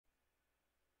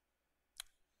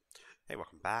Hey,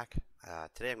 welcome back.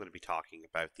 Today I'm going to be talking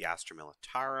about the Astra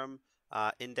Militarum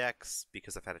index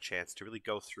because I've had a chance to really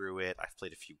go through it. I've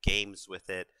played a few games with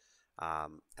it,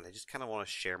 and I just kind of want to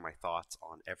share my thoughts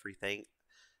on everything.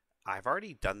 I've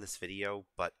already done this video,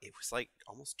 but it was like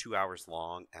almost 2 hours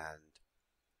long, and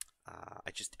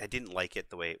I didn't like it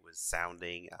the way it was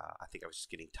sounding. I think I was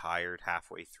just getting tired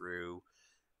halfway through,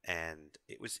 and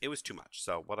it was too much.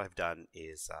 So what I've done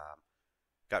is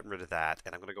gotten rid of that,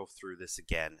 and I'm going to go through this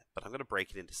again, but I'm going to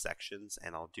break it into sections,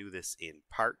 and I'll do this in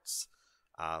parts.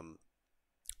 Um,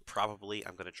 Probably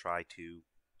I'm going to try to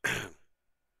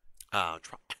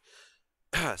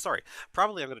sorry.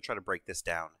 Probably I'm going to try to break this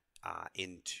down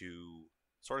into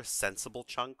sort of sensible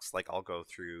chunks. Like I'll go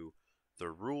through the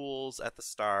rules at the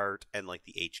start and like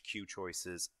the HQ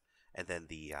choices, and then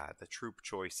the troop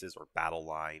choices or battle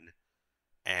line,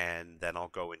 and then I'll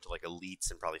go into like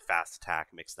elites and probably fast attack,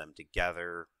 mix them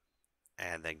together,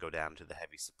 and then go down to the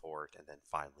heavy support, and then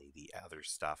finally the other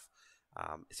stuff.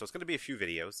 So it's going to be a few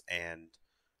videos, and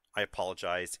I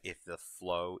apologize if the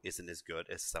flow isn't as good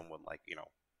as someone like,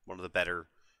 one of the better,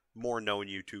 more known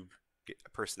YouTube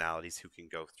personalities who can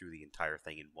go through the entire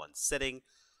thing in one sitting.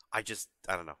 I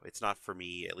don't know. It's not for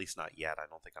me, at least not yet. I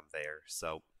don't think I'm there.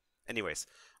 So, anyways,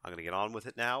 I'm going to get on with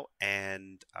it now.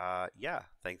 And yeah,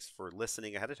 thanks for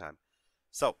listening ahead of time.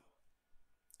 So,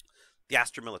 the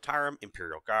Astra Militarum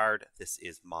Imperial Guard. This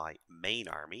is my main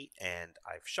army, and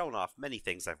I've shown off many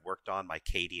things I've worked on. My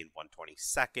Cadian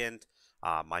 122nd,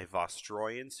 my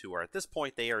Vostroyans, who are at this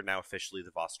point, they are now officially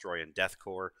the Vostroyan Death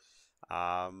Corps,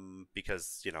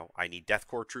 because, I need Death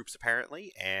Corps troops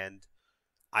apparently, and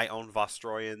I own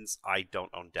Vostroyans, I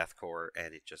don't own Death Corps,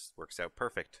 and it just works out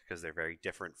perfect because they're very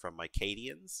different from my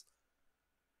Cadians.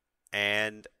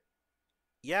 And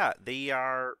yeah,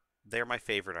 they're my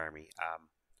favorite army.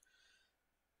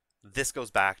 This goes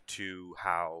back to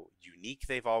how unique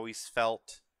they've always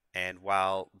felt, and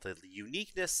while the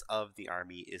uniqueness of the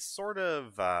army is sort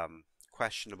of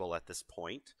questionable at this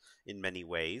point in many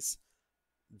ways,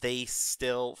 they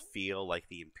still feel like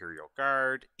the Imperial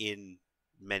Guard in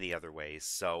many other ways.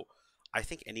 So I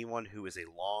think anyone who is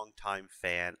a long-time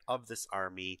fan of this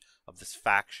army, of this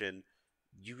faction,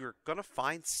 you're going to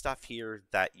find stuff here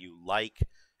that you like.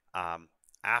 Um,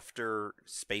 After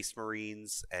Space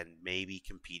Marines and maybe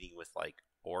competing with like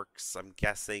orcs, I'm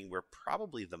guessing we're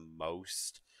probably the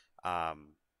most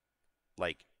um,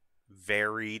 like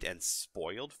varied and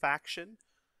spoiled faction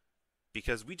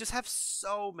because we just have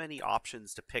so many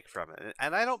options to pick from.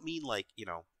 And I don't mean like,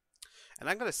 and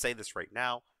I'm going to say this right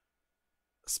now,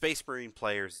 Space Marine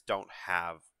players don't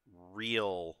have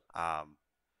real,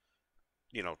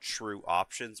 true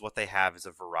options. What they have is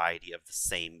a variety of the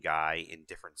same guy in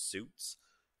different suits.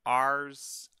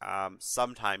 Ours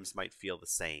sometimes might feel the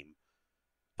same,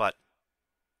 but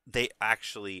they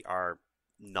actually are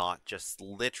not just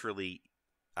literally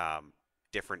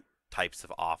different types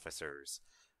of officers.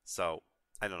 So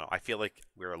I don't know. I feel like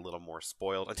we're a little more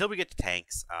spoiled until we get to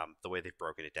tanks. The way they've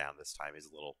broken it down this time is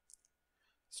a little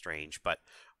strange, but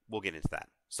we'll get into that.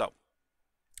 So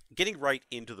getting right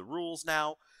into the rules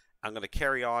now, I'm going to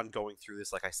carry on going through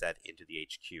this, like I said, into the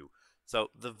HQ. So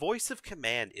the voice of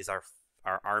command is our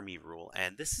army rule,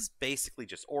 and this is basically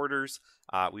just orders.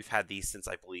 We've had these since,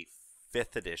 I believe,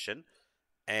 5th edition,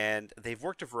 and they've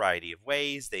worked a variety of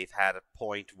ways. They've had a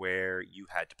point where you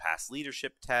had to pass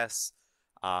leadership tests.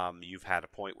 You've had a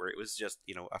point where it was just,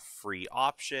 a free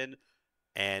option,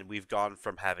 and we've gone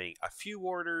from having a few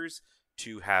orders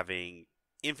to having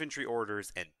infantry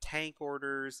orders and tank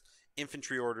orders,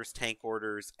 infantry orders, tank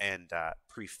orders, and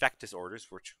prefectus orders,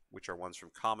 which are ones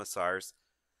from commissars,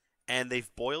 and they've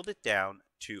boiled it down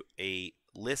to a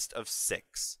list of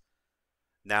 6.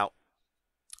 Now,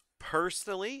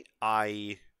 personally,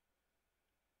 I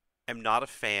am not a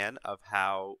fan of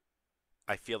how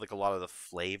I feel like a lot of the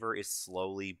flavor is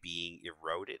slowly being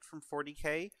eroded from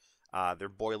 40K. They're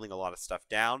boiling a lot of stuff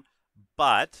down,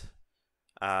 but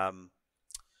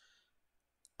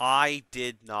I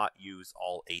did not use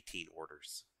all 18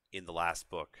 orders in the last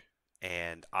book,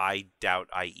 and I doubt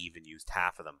I even used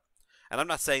half of them. And I'm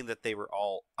not saying that they were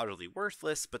all utterly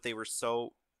worthless, but they were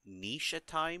so niche at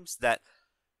times that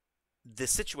the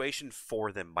situation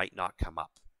for them might not come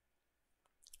up.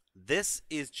 This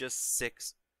is just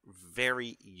 6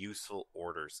 very useful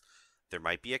orders. There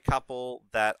might be a couple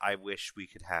that I wish we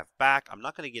could have back. I'm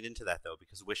not going to get into that, though,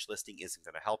 because wish listing isn't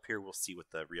going to help here. We'll see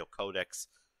what the real codex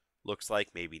looks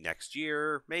like maybe next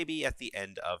year, maybe at the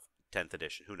end of 10th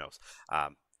edition. Who knows?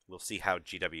 We'll see how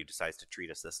GW decides to treat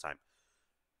us this time.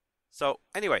 So,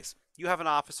 anyways, you have an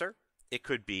officer. It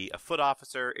could be a foot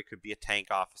officer. It could be a tank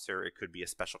officer. It could be a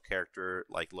special character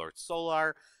like Lord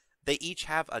Solar. They each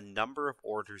have a number of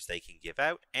orders they can give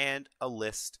out and a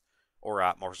list, or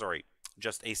sorry,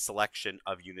 just a selection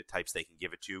of unit types they can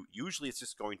give it to. Usually, it's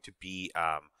just going to be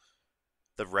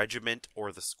the regiment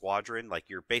or the squadron, like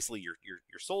basically your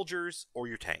soldiers or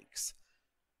your tanks.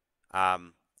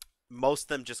 Um, Most of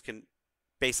them just can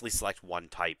basically select one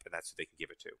type, and that's who they can give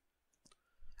it to.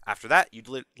 After that, you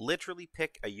literally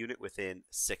pick a unit within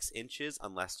 6 inches,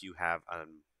 unless you have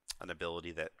an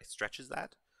ability that stretches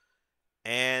that.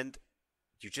 And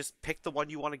you just pick the one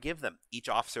you want to give them. Each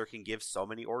officer can give so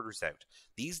many orders out.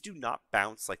 These do not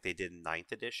bounce like they did in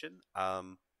 9th edition.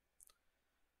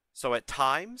 So at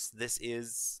times, this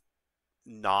is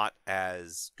not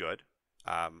as good.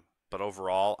 But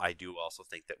overall, I do also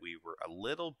think that we were a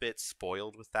little bit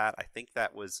spoiled with that. I think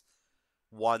that was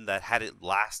one that, had it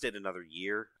lasted another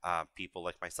year, people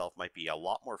like myself might be a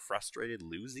lot more frustrated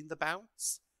losing the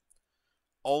bounce.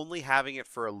 Only having it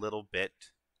for a little bit,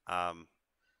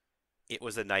 it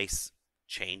was a nice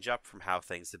change up from how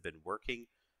things have been working.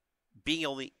 Being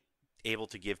only able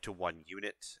to give to one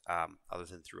unit, other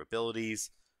than through abilities,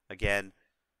 again,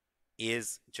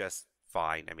 is just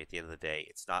fine. I mean, at the end of the day,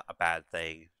 it's not a bad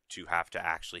thing to have to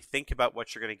actually think about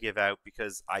what you're going to give out,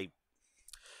 because I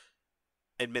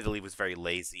admittedly was very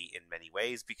lazy in many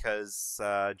ways, because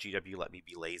GW let me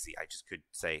be lazy. I just could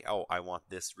say, oh, I want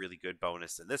this really good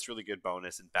bonus and this really good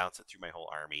bonus, and bounce it through my whole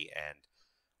army. And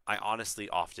I honestly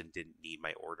often didn't need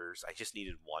my orders. I just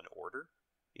needed one order,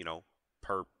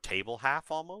 per table half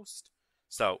almost.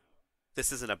 So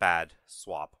this isn't a bad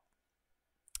swap.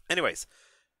 Anyways,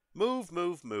 move,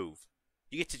 move, move.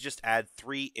 You get to just add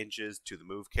 3 inches to the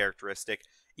move characteristic.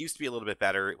 It used to be a little bit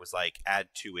better. It was like add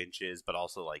 2 inches, but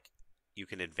also like you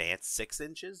can advance 6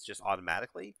 inches just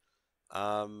automatically.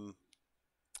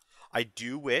 I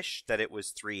do wish that it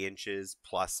was 3 inches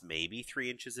plus maybe 3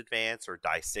 inches advance, or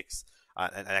die 6,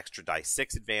 an extra die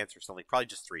 6 advance or something. Probably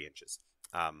just 3 inches.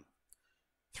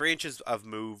 3 inches of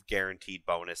move guaranteed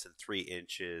bonus and 3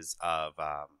 inches of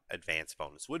advance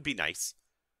bonus would be nice,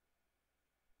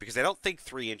 because I don't think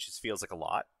 3 inches feels like a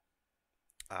lot.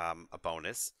 A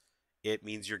bonus. It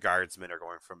means your guardsmen are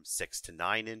going from 6 to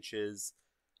 9 inches,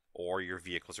 or your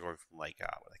vehicles are going from like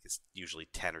it's usually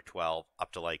 10 or 12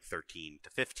 up to like 13 to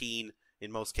 15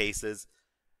 in most cases.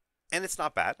 And it's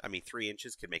not bad. I mean, 3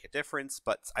 inches can make a difference,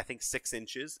 but I think 6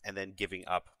 inches and then giving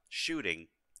up shooting,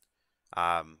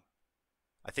 I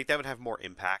think that would have more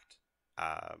impact,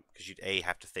 because you'd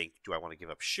have to think, do I want to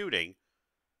give up shooting?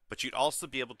 But you'd also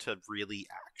be able to really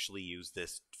actually use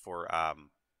this for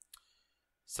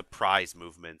surprise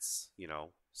movements.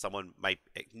 Someone might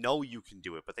know you can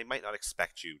do it, but they might not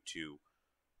expect you to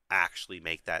actually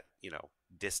make that,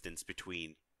 distance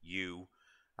between you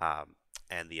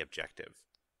and the objective.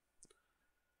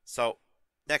 So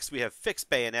next we have fixed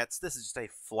bayonets. This is just a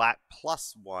flat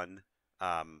 +1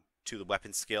 to the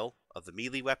weapon skill of the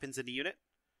melee weapons in a unit.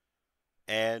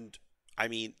 And I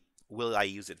mean, will I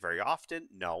use it very often?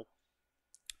 No.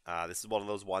 This is one of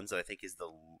those ones that I think is the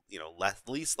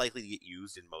least likely to get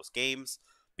used in most games,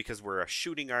 because we're a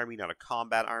shooting army, not a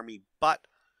combat army. But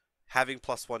having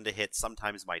 +1 to hit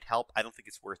sometimes might help. I don't think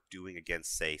it's worth doing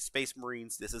against, say, Space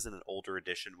Marines. This isn't an older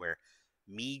edition where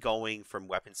me going from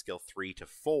weapon skill 3 to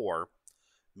 4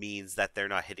 means that they're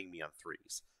not hitting me on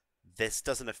 3s. This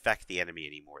doesn't affect the enemy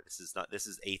anymore. This is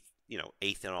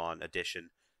 8th and on edition.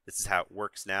 This is how it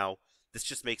works now. This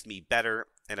just makes me better,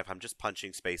 and if I'm just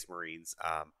punching Space Marines,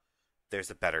 there's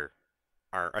a better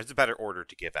order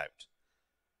to give out.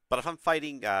 But if I'm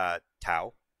fighting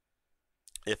Tau,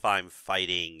 if I'm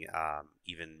fighting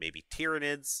even maybe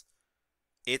Tyranids,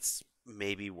 it's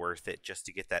maybe worth it just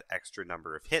to get that extra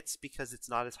number of hits, because it's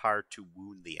not as hard to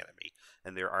wound the enemy,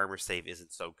 and their armor save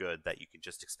isn't so good that you can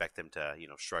just expect them to,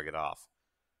 shrug it off.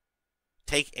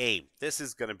 Take aim. This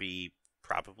is going to be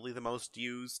probably the most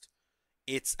used.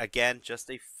 It's, again, just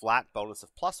a flat bonus of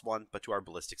 +1, but to our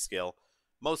ballistic skill.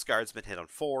 Most guardsmen hit on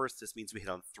 4s. This means we hit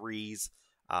on 3s.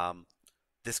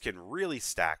 This can really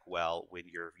stack well when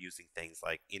you're using things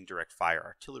like indirect fire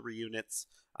artillery units,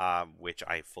 which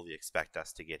I fully expect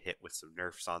us to get hit with some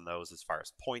nerfs on those as far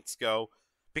as points go.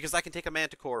 Because I can take a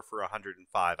Manticore for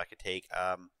 105. I could take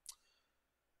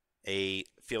a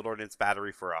field ordnance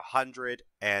battery for 100.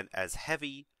 And as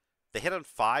heavy, they hit on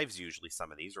 5s usually,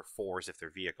 some of these, or 4s if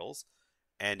they're vehicles.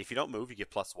 And if you don't move, you get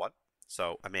 +1.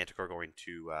 So a Manticore going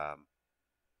to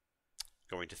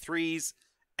 3s,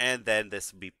 and then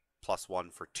this would be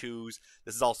 +1 for 2s.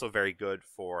 This is also very good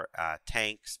for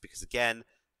tanks, because again,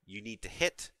 you need to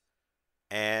hit,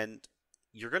 and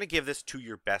you're going to give this to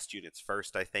your best units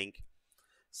first, I think.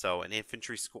 So an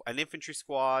infantry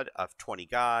squad of 20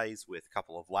 guys with a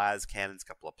couple of las cannons, a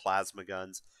couple of plasma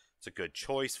guns, It's a good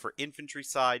choice for infantry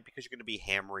side because you're going to be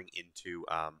hammering into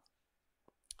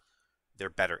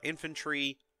their better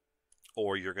infantry,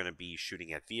 or you're going to be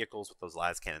shooting at vehicles with those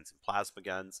las cannons and plasma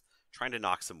guns, trying to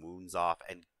knock some wounds off,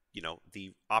 and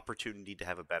the opportunity to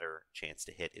have a better chance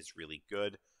to hit is really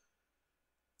good.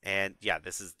 And yeah,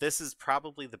 this is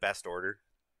probably the best order,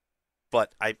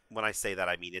 but when I say that,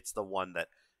 I mean it's the one that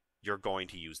you're going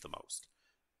to use the most.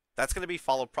 That's going to be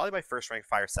followed probably by first rank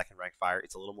fire, second rank fire.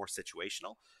 It's a little more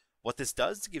situational. What this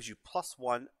does is it gives you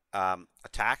 +1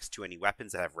 attacks to any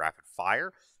weapons that have rapid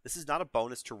fire. This is not a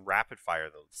bonus to rapid fire,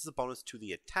 though. This is a bonus to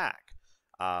the attack.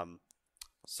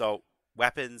 So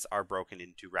weapons are broken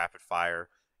into rapid fire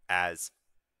as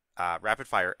rapid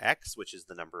fire X, which is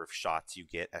the number of shots you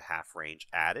get at half range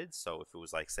added. So if it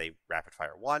was like, say, rapid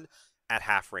fire 1, at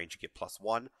half range you get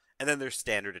 +1. And then there's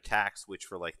standard attacks, which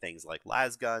for like things like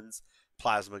las guns,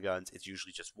 plasma guns, it's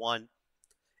usually just 1.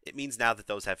 It means now that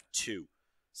those have 2.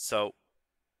 So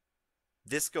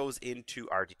this goes into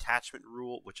our detachment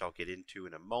rule, which I'll get into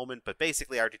in a moment. But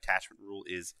basically our detachment rule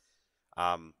is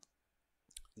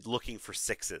looking for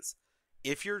 6s.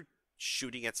 If you're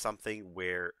shooting at something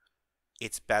where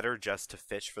it's better just to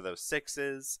fish for those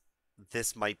 6s,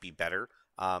 this might be better.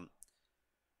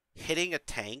 Hitting a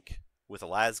tank with a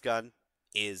las gun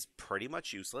is pretty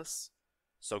much useless.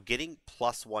 So getting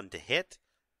 +1 to hit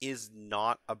is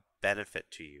not a benefit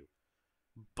to you.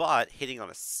 But hitting on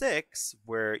a 6,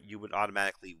 where you would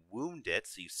automatically wound it,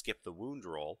 so you skip the wound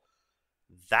roll,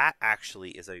 that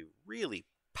actually is a really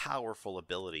powerful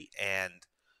ability. And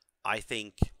I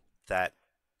think that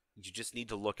you just need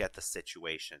to look at the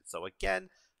situation. So again,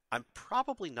 I'm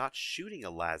probably not shooting a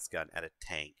las gun at a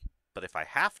tank, but if I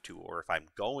have to, or if I'm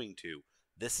going to,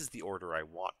 this is the order I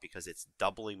want because it's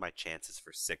doubling my chances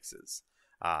for 6s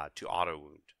to auto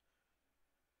wound.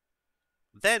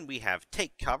 Then we have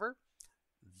take cover.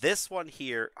 This one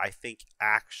here, I think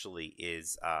actually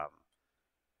is,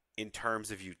 in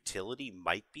terms of utility,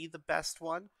 might be the best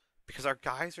one because our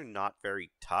guys are not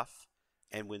very tough.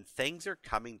 And when things are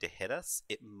coming to hit us,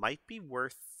 it might be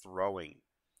worth throwing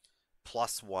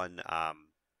 +1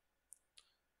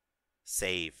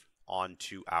 save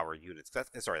onto our units.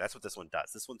 That's what this one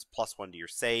does. This one's +1 to your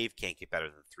save. Can't get better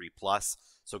than 3+.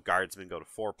 So guardsmen go to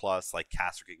 4+. Like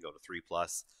caster can go to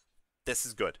 3+. This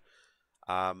is good.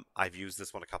 I've used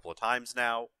this one a couple of times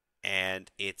now, and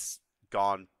it's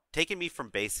taken me from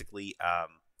basically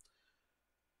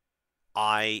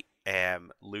I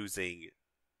am losing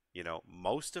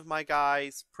most of my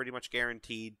guys pretty much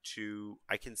guaranteed to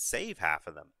I can save half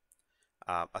of them.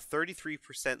 A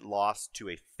 33% loss to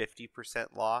a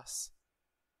 50% loss.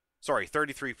 Sorry,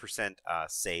 33%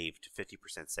 save to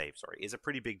 50% save, is a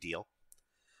pretty big deal.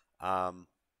 And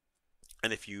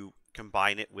if you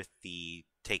combine it with the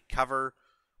take cover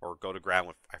or go to ground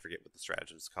with, I forget what the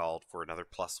stratagem is called, for another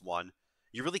 +1,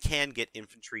 you really can get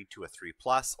infantry to a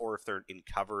 3+, or if they're in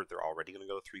cover, they're already going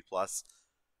to go to 3+.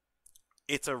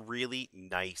 It's a really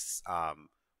nice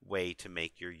way to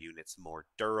make your units more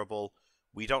durable.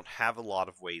 We don't have a lot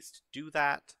of ways to do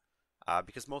that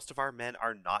because most of our men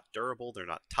are not durable. They're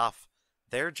not tough.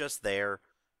 They're just there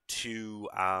to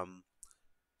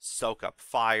soak up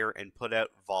fire and put out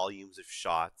volumes of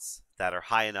shots that are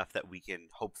high enough that we can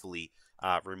hopefully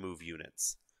remove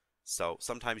units. So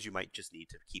sometimes you might just need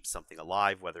to keep something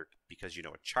alive, whether because a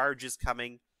charge is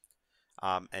coming,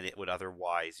 and it would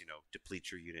otherwise,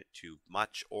 deplete your unit too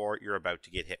much, or you're about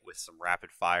to get hit with some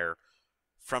rapid fire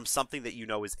from something that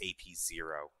is AP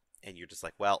 0, and you're just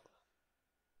like, well,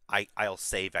 I'll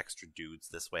save extra dudes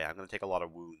this way. I'm going to take a lot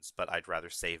of wounds, but I'd rather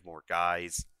save more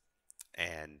guys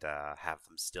and have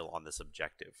them still on this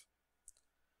objective.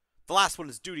 The last one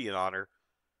is duty and honor.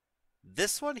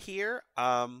 This one here,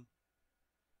 I'm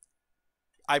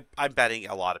betting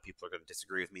a lot of people are going to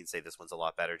disagree with me and say this one's a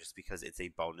lot better just because it's a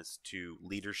bonus to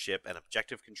leadership and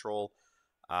objective control,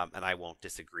 and I won't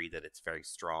disagree that it's very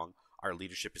strong. Our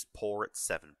leadership is poor at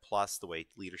 7+. The way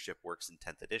leadership works in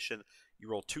 10th edition, you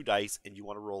roll 2 dice and you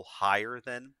want to roll higher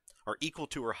than, or equal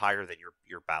to or higher than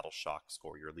your battle shock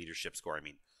score, your leadership score, I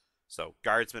mean. So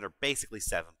guardsmen are basically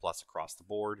 7+ across the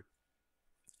board.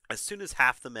 As soon as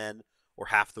half the men or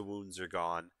half the wounds are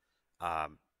gone,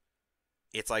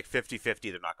 it's like 50-50.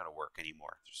 They're not going to work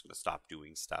anymore. They're just going to stop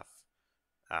doing stuff.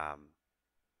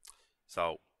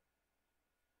 So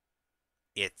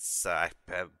it's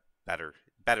better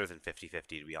than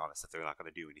 50-50, to be honest, if they're not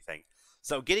going to do anything.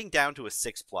 So getting down to a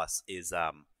 6+ is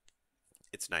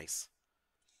it's nice.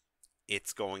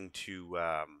 It's going to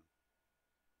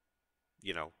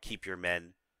keep your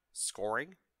men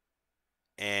scoring,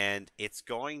 and it's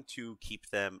going to keep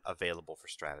them available for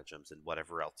stratagems and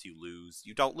whatever else you lose.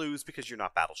 You don't lose because you're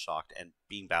not battle shocked, and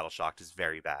being battle shocked is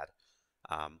very bad.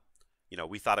 Um,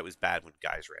 we thought it was bad when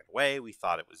guys ran away. We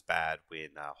thought it was bad when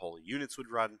whole units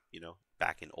would run,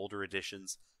 back in older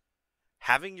editions.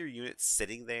 Having your units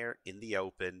sitting there in the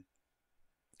open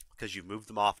because you moved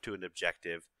them off to an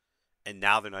objective, and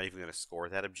now they're not even going to score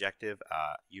that objective,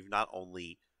 you've not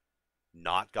only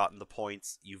not gotten the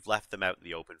points, you've left them out in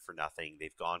the open for nothing.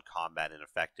 They've gone combat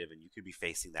ineffective, and you could be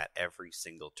facing that every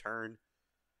single turn.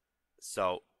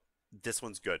 So this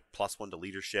one's good. +1 to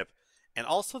leadership. And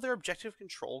also their objective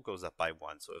control goes up by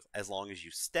 1. So as long as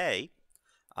you stay,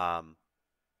 not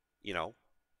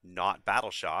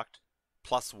battle shocked,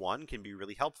 +1 can be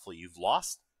really helpful. You've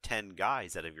lost 10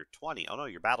 guys out of your 20. Oh no,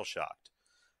 you're battle shocked.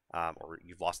 Or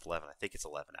you've lost 11. I think it's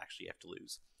 11 actually you have to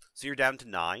lose. So you're down to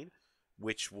 9,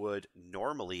 which would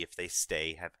normally, if they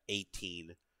stay, have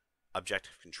 18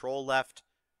 objective control left.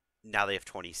 Now they have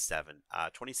 27.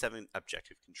 27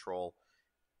 objective control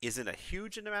isn't a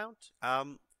huge amount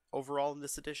overall in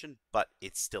this edition, but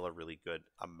it's still a really good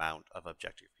amount of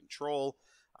objective control.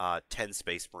 10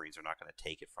 Space Marines are not going to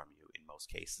take it from you in most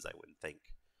cases, I wouldn't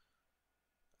think.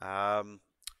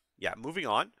 Yeah, moving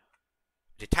on.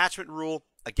 Detachment rule,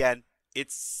 again,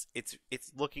 it's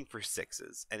looking for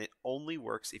 6s, and it only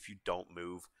works if you don't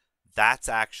move. That's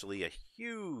actually a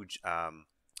huge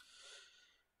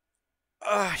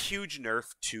nerf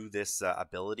to this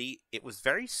ability. It was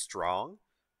very strong,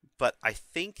 but I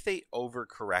think they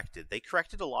overcorrected. They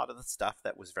corrected a lot of the stuff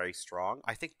that was very strong.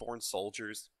 I think Born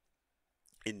Soldiers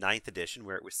in 9th edition,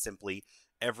 where it was simply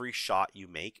every shot you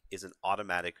make is an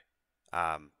automatic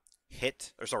wound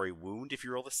if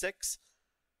you roll a 6.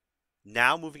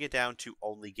 Now moving it down to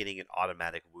only getting an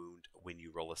automatic wound when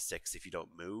you roll a 6 if you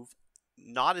don't move.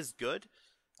 Not as good,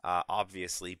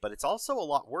 obviously, but it's also a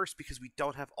lot worse because we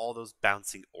don't have all those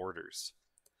bouncing orders.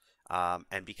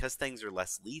 And because things are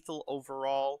less lethal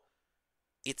overall,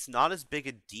 it's not as big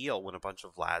a deal when a bunch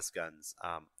of las guns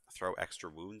throw extra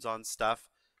wounds on stuff,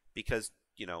 because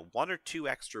 1 or 2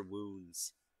 extra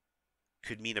wounds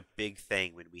could mean a big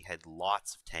thing when we had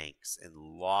lots of tanks and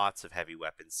lots of heavy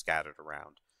weapons scattered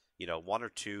around. 1 or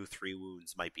 2, 3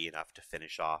 wounds might be enough to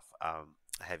finish off a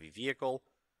heavy vehicle.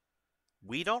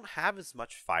 We don't have as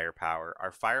much firepower.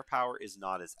 Our firepower is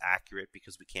not as accurate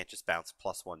because we can't just bounce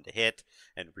 +1 to hit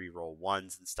and reroll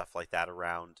 1s and stuff like that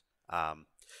around.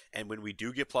 And when we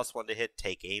do get +1 to hit,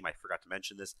 take aim. I forgot to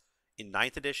mention this. In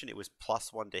 9th edition, it was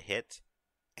 +1 to hit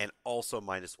and also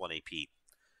 -1 AP.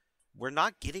 We're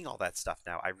not getting all that stuff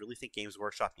now. I really think Games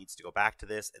Workshop needs to go back to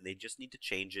this, and they just need to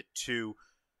change it to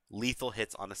lethal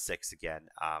hits on a 6 again.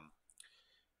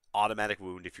 Automatic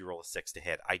wound if you roll a 6 to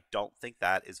hit. I don't think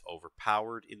that is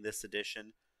overpowered in this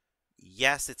edition.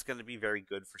 Yes, it's going to be very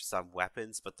good for some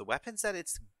weapons, but the weapons that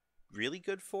it's really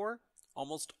good for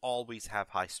almost always have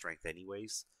high strength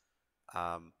anyways.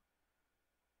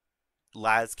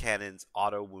 Las Cannon's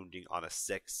auto wounding on a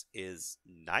 6 is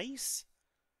nice,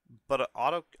 but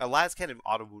a las cannon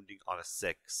auto wounding on a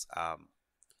 6,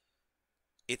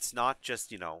 it's not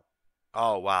just,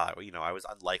 oh wow, I was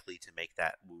unlikely to make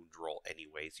that wound roll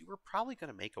anyways. You were probably going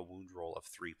to make a wound roll of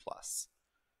 3+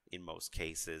 in most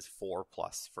cases,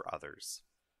 4+ for others,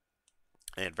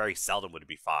 and very seldom would it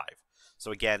be 5.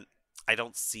 So again, I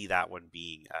don't see that one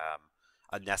being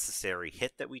a necessary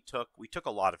hit that we took. We took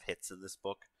a lot of hits in this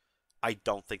book. I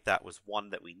don't think that was one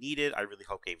that we needed. I really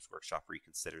hope Games Workshop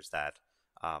reconsiders that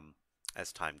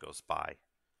as time goes by.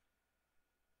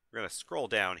 We're going to scroll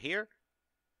down here.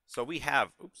 So we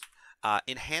have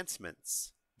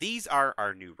enhancements. These are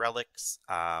our new relics.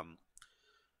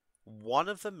 One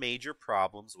of the major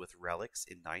problems with relics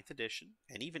in 9th edition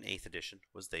and even 8th edition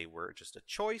was they were just a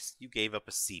choice. You gave up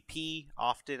a CP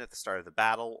often at the start of the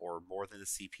battle, or more than a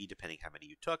CP depending how many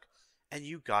you took, and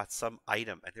you got some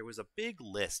item. And there was a big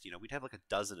list. We'd have like a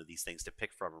dozen of these things to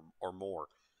pick from or more.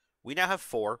 We now have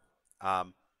 4.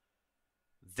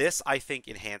 This, I think,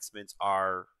 enhancements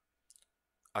are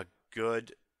a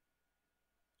good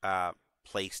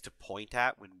place to point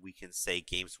at when we can say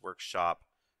Games Workshop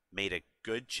made a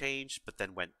good change but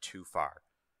then went too far.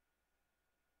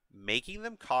 Making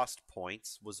them cost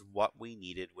points was what we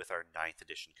needed with our 9th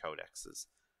edition codexes.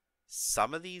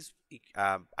 Some of these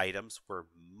items were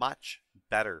much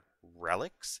better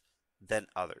relics than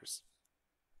others.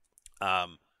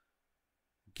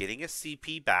 Getting a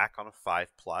CP back on a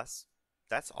 5+,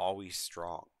 that's always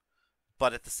strong.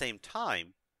 But at the same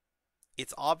time,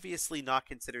 it's obviously not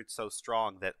considered so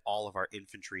strong that all of our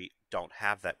infantry don't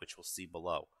have that, which we'll see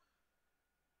below.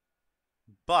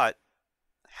 But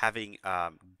having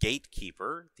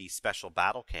Gatekeeper, the special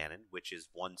battle cannon, which is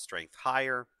 1 strength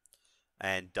higher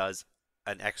and does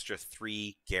an extra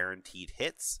 3 guaranteed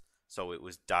hits. So it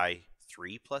was die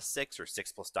 3 plus 6 or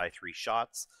 6 plus die 3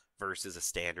 shots versus a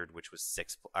standard which was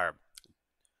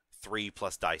 3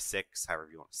 plus die 6, however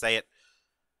you want to say it.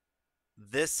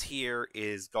 This here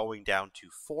is going down to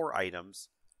 4 items.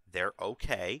 They're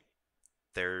okay.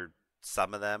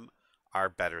 Some of them are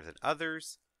better than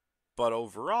others, but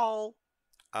overall,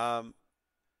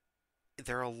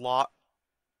 they're a lot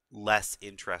less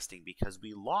interesting because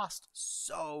we lost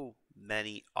so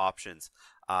many options.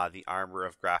 The armor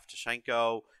of Graf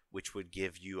Tashenko, which would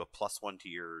give you a +1 to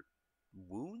your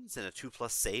wounds and a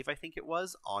 2+ save, I think it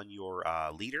was, on your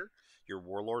leader, your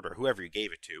warlord, or whoever you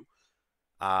gave it to.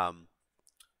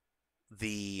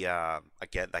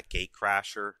 Again, that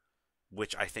Gatecrasher,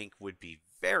 which I think would be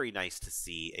very nice to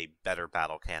see a better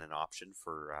battle cannon option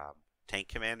for tank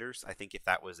commanders. I think if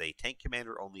that was a tank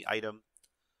commander only item,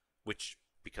 which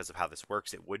because of how this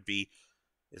works it would be,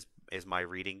 is my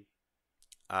reading.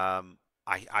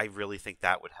 I really think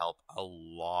that would help a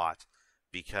lot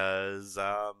because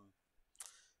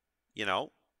you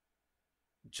know,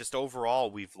 just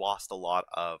overall we've lost a lot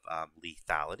of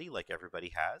lethality like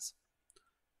everybody has,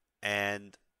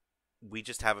 and we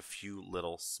just have a few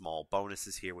little small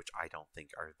bonuses here which I don't think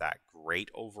are that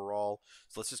great overall.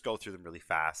 So let's just go through them really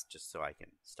fast just so I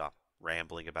can stop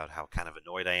rambling about how kind of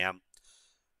annoyed I am.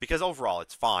 Because overall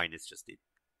it's fine, it's just,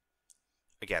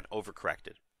 again,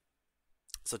 overcorrected.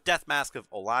 So Death Mask of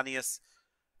Olanius.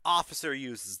 Officer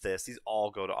uses this. These all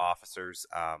go to officers.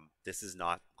 This is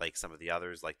not like some of the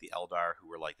others, like the Eldar, who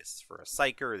were like, this is for a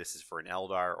Psyker, this is for an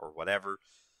Eldar, or whatever.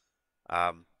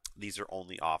 These are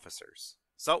only officers.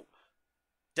 So,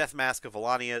 Death Mask of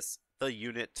Olanius, the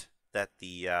unit that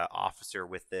the officer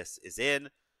with this is in,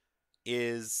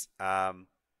 is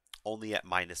only at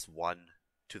 -1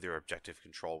 to their objective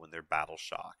control when they're battle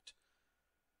shocked,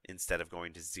 instead of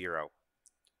going to 0.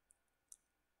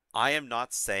 I am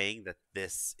not saying that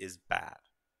this is bad,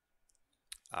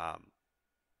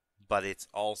 but it's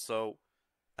also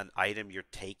an item you're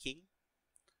taking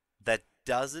that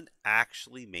doesn't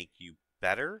actually make you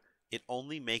better. It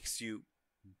only makes you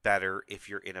better if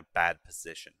you're in a bad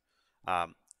position.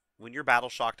 When you're battle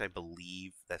shocked, I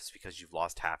believe that's because you've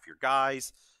lost half your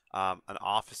guys. An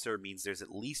officer means there's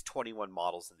at least 21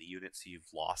 models in the unit, so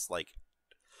you've lost like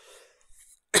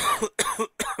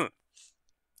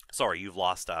sorry, you've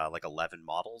lost like 11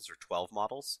 models or 12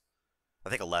 models. I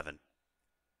think 11.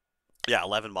 Yeah,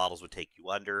 11 models would take you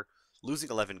under. Losing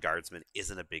 11 guardsmen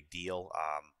isn't a big deal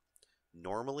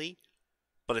normally,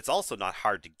 but it's also not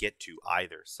hard to get to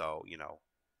either. So, you know,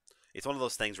 it's one of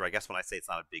those things where I guess when I say it's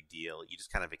not a big deal, you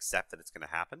just kind of accept that it's going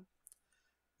to happen.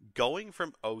 Going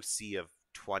from OC of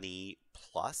 20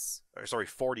 plus, or sorry,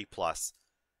 40 plus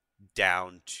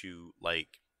down to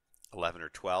like 11 or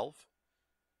 12,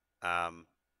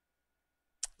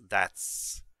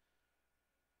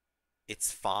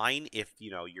 it's fine if, you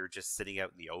know, you're just sitting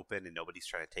out in the open and nobody's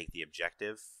trying to take the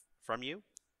objective from you.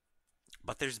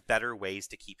 But there's better ways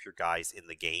to keep your guys in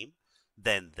the game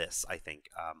than this, I think.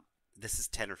 This is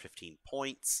 10 or 15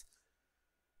 points.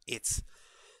 It's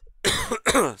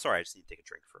sorry, I just need to take a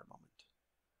drink for a moment.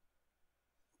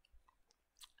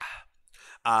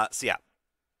 So yeah,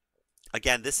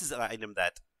 again, this is an item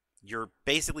that you're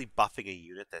basically buffing a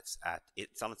unit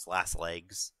it's on its last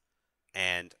legs,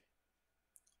 and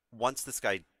once this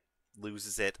guy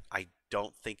loses it, I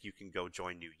don't think you can go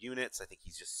join new units. I think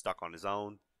he's just stuck on his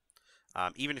own.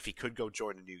 Even if he could go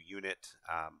join a new unit,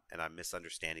 and I'm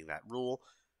misunderstanding that rule,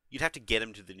 you'd have to get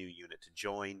him to the new unit to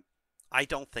join. I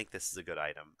don't think this is a good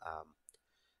item.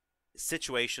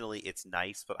 Situationally, it's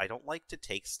nice, but I don't like to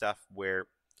take stuff where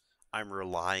I'm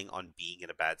relying on being in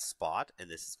a bad spot, and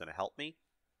this is going to help me.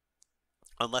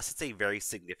 Unless it's a very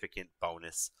significant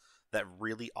bonus that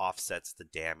really offsets the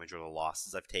damage or the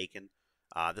losses I've taken.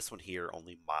 This one here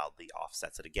only mildly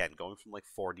offsets it. Again, going from like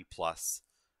 40 plus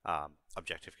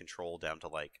objective control down to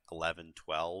like 11,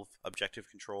 12 objective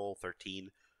control,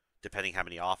 13, depending how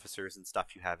many officers and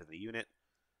stuff you have in the unit.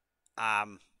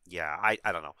 Yeah, I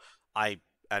don't know. I'm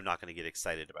not going to get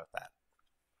excited about that.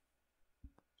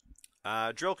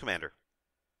 Drill Commander.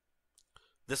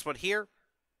 This one here,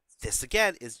 this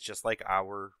again is just like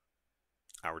our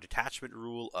detachment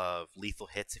rule of lethal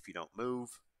hits if you don't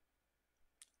move.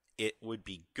 It would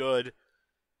be good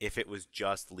if it was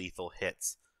just lethal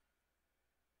hits.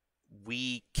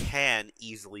 We can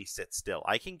easily sit still.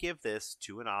 I can give this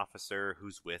to an officer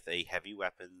who's with a heavy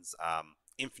weapons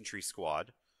infantry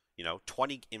squad. You know,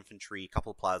 20 infantry,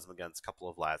 couple of plasma guns, couple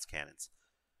of las cannons.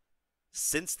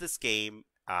 Since this game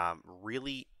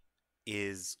really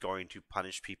is going to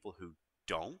punish people who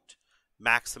don't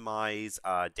maximize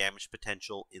damage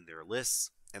potential in their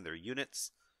lists and their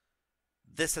units.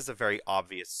 This is a very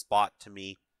obvious spot to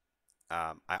me.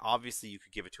 Obviously you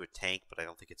could give it to a tank, but I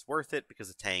don't think it's worth it because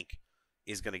a tank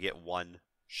is going to get one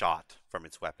shot from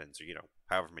its weapons, or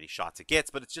however many shots it gets,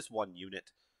 but it's just one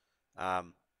unit.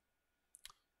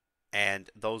 And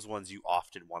those ones you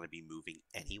often want to be moving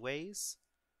anyways.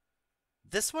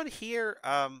 This one here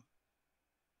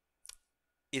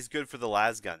is good for the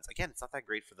las guns. Again, it's not that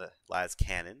great for the las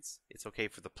cannons. It's okay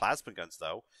for the plasma guns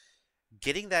though.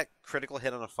 Getting that critical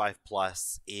hit on a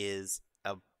 5+ is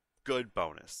a good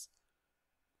bonus,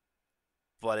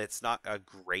 but it's not a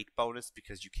great bonus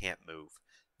because you can't move.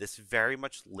 This very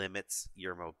much limits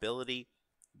your mobility.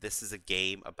 This is a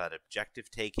game about objective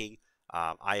taking.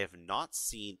 I have not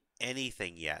seen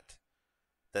anything yet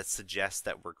that suggests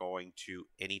that we're going to,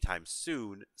 anytime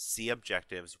soon, see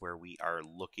objectives where we are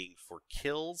looking for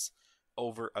kills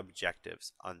over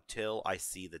objectives until I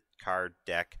see the card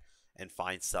deck and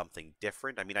find something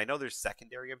different. I mean, I know there's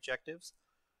secondary objectives,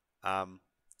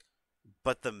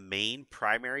 but the main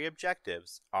primary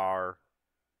objectives are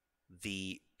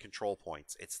the control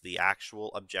points. It's the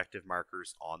actual objective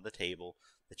markers on the table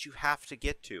that you have to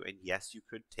get to. And yes, you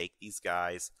could take these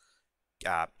guys,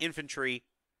 infantry,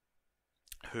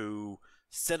 who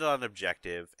sit on an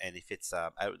objective, and if it's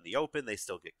out in the open, they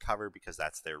still get cover because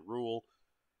that's their rule.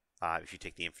 If you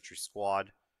take the infantry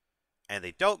squad, and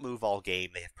they don't move all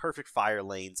game, they have perfect fire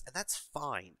lanes, and that's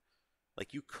fine.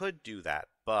 Like, you could do that,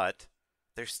 but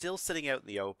they're still sitting out in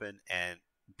the open and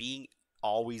being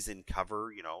always in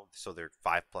cover, so their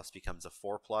 5+ becomes a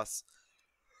 4+.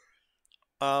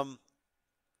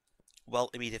 Well,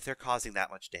 I mean, if they're causing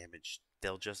that much damage,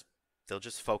 they'll just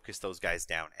focus those guys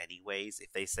down anyways.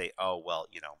 If they say, oh, well,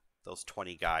 those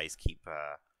 20 guys keep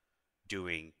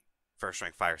doing first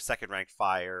rank fire, second rank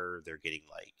fire, they're getting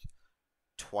like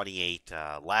 28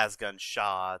 las gun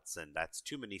shots, and that's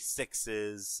too many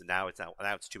 6s. Now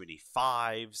it's too many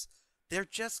 5s. They're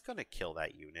just gonna kill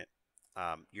that unit.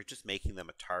 You're just making them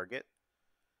a target,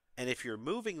 and if you're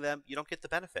moving them, you don't get the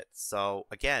benefit. So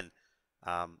again,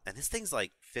 and this thing's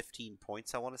like 15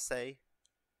 points, I want to say,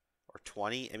 or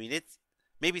 20. I mean,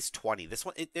 maybe it's 20. This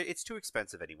one, it's too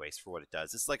expensive anyways for what it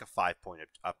does. It's like a 5-point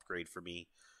upgrade for me.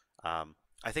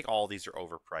 I think all these are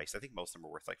overpriced. I think most of them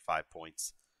are worth like 5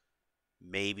 points.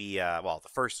 Maybe, well, the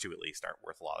first two at least aren't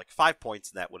worth a lot. Like 5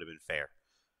 points, and that would have been fair.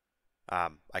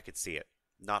 I could see it.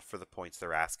 Not for the points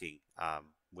they're asking.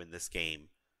 When this game,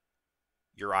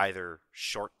 you're either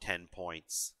short 10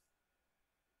 points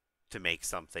to make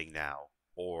something now,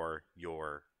 or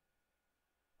you're,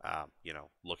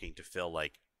 looking to fill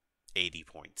like 80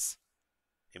 points.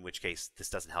 In which case, this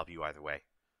doesn't help you either way.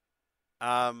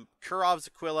 Kurov's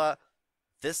Aquila,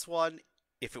 this one,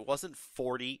 if it wasn't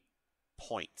 40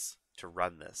 points to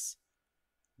run this,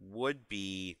 would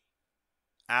be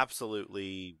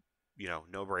absolutely,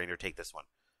 no-brainer, take this one.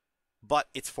 But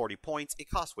it's 40 points, it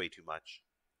costs way too much,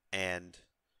 and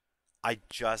I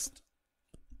just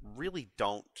really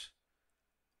don't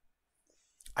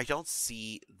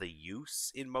see the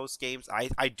use in most games.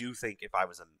 I do think if I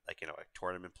was a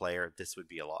tournament player, this would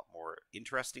be a lot more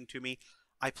interesting to me.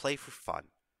 I play for fun,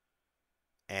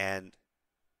 and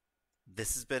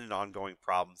this has been an ongoing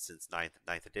problem since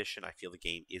 9th edition. I feel the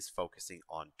game is focusing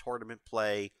on tournament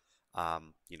play.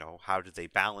 How do they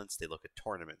balance? They look at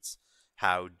tournaments.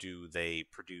 How do they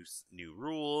produce new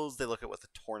rules? They look at what the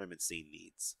tournament scene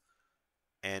needs.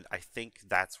 And I think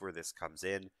that's where this comes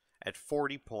in. At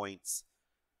 40 points,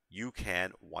 you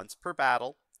can, once per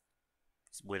battle,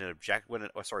 when an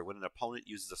opponent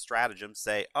uses a stratagem,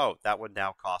 say, oh, that one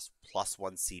now costs +1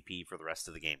 CP for the rest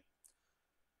of the game.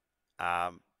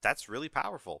 That's really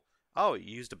powerful. Oh,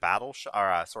 you used a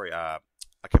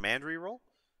a command reroll,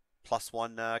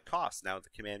 +1 cost. Now the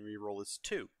command reroll is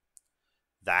 2.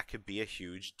 That could be a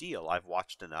huge deal. I've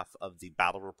watched enough of the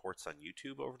battle reports on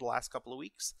YouTube over the last couple of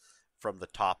weeks from the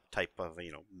top type of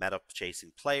meta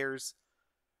chasing players,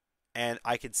 and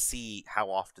I can see how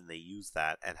often they use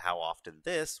that and how often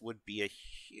this would be a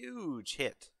huge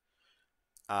hit.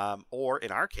 Or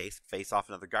in our case, face off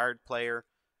another guard player,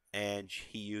 and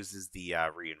he uses the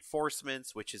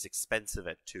reinforcements, which is expensive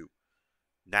at 2.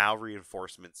 Now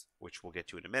reinforcements, which we'll get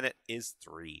to in a minute, is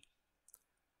 3.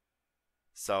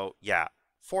 So yeah,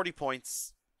 40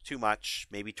 points, too much.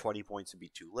 Maybe 20 points would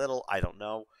be too little. I don't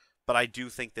know. But I do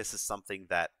think this is something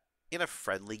that, in a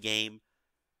friendly game,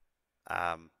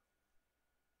 I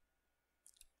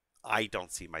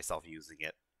don't see myself using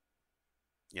it,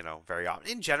 very often.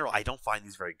 In general, I don't find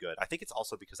these very good. I think it's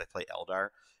also because I play Eldar,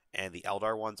 and the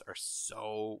Eldar ones are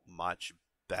so much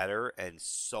better and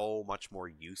so much more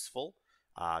useful,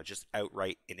 just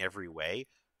outright in every way,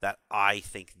 that I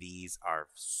think these are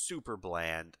super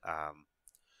bland,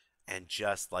 and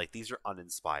just like these are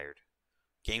uninspired.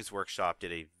 Games Workshop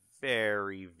did a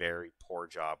very, very poor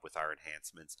job with our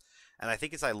enhancements. And I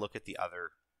think as I look at the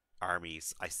other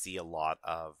armies, I see a lot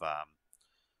of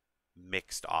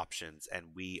mixed options, and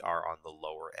we are on the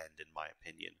lower end, in my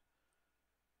opinion.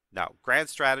 Now, Grand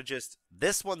Strategist,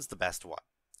 this one's the best one.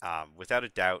 Without a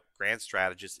doubt, Grand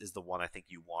Strategist is the one I think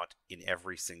you want in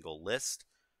every single list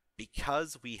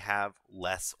because we have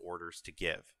less orders to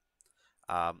give.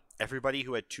 Everybody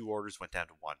who had 2 orders went down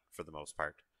to 1 for the most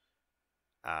part.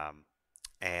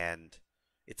 And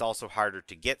it's also harder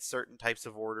to get certain types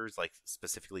of orders, like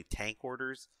specifically tank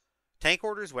orders. Tank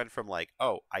orders went from like,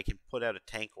 oh, I can put out a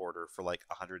tank order for like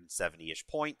 170-ish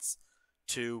points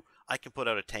to I can put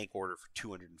out a tank order for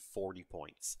 240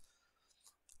 points.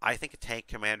 I think a tank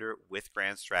commander with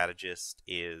Grand Strategist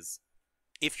is,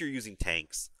 if you're using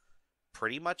tanks,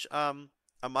 pretty much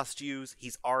a must-use.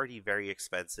 He's already very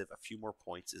expensive. A few more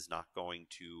points is not going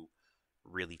to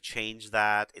really change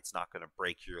that. It's not going to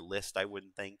break your list, I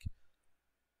wouldn't think.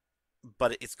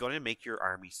 But it's going to make your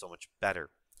army so much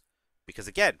better. Because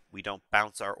again, we don't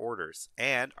bounce our orders.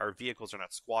 And our vehicles are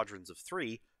not squadrons of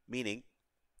 3, meaning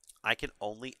I can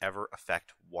only ever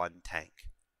affect 1 tank.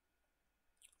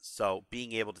 So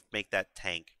being able to make that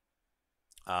tank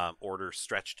order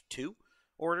stretched to 2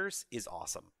 orders is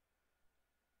awesome.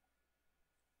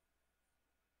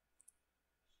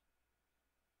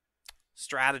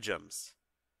 Stratagems.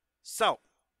 So,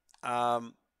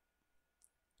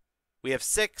 we have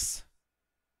 6.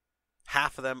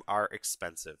 Half of them are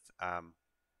expensive.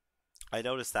 I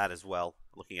noticed that as well,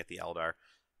 looking at the Eldar.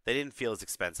 They didn't feel as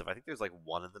expensive. I think there's like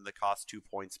 1 of them that cost 2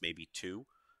 points, maybe 2.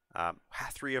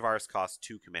 3 of ours cost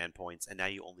 2 command points, and now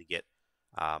you only get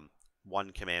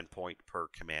 1 command point per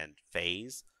command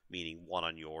phase, meaning 1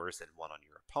 on yours and 1 on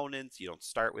your opponent's. You don't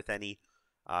start with any.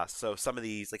 So some of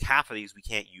these, like half of these, we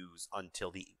can't use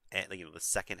until the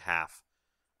second half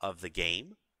of the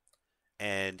game.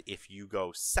 And if you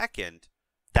go second,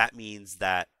 that means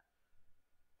that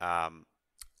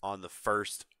on the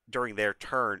first, during their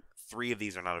turn, 3 of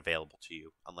these are not available to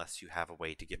you unless you have a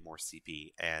way to get more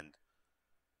CP. And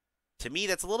to me,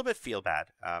 that's a little bit feel bad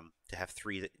to have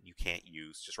 3 that you can't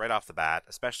use just right off the bat,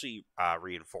 especially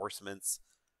reinforcements.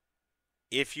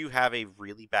 If you have a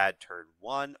really bad turn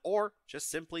 1, or just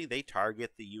simply they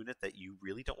target the unit that you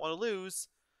really don't want to lose,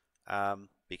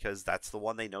 because that's the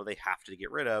one they know they have to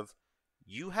get rid of,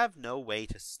 you have no way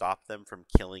to stop them from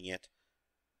killing it.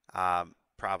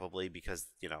 Probably because,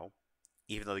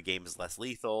 even though the game is less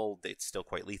lethal, it's still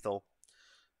quite lethal.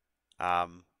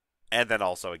 And then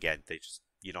also, again,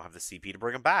 you don't have the CP to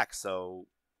bring them back. So,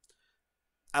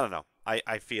 I don't know.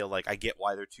 I feel like I get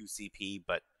why they're 2 CP,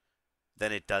 but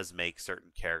then it does make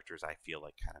certain characters, I feel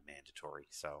like, kind of mandatory.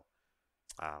 So,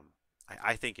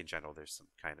 I think in general there's some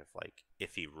kind of like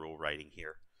iffy rule writing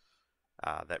here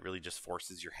that really just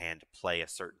forces your hand to play a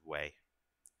certain way.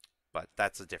 But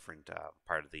that's a different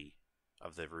part of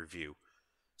the review.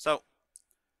 So,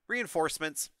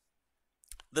 reinforcements.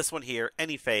 This one here,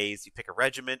 any phase, you pick a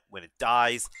regiment when it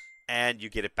dies, and you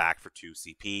get it back for 2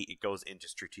 CP. It goes into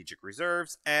strategic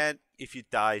reserves, and if it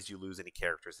dies, you lose any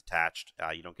characters attached.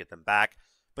 You don't get them back,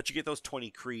 but you get those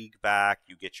 20 Krieg back.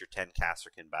 You get your 10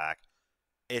 Kasserkin back.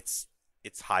 It's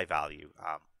high value.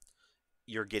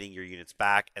 You're getting your units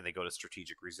back, and they go to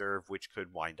strategic reserve, which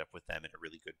could wind up with them in a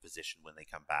really good position when they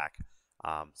come back.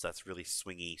 So that's really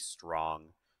swingy,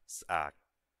 strong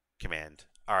command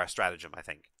or stratagem, I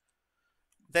think.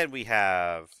 Then we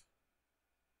have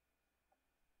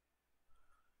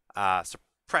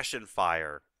suppression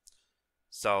fire.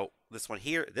 So this one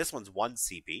here, this one's 1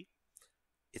 CP.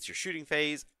 It's your shooting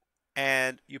phase,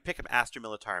 and you pick an Astra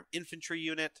Militarum infantry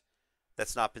unit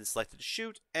that's not been selected to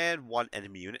shoot, and 1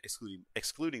 enemy unit,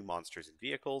 excluding monsters and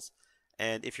vehicles.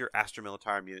 And if your Astra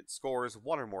Militarum unit scores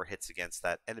 1 or more hits against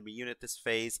that enemy unit this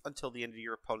phase until the end of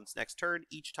your opponent's next turn,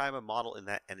 each time a model in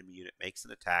that enemy unit makes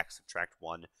an attack, subtract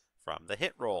 1 from the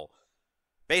hit roll.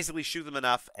 Basically, shoot them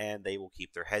enough, and they will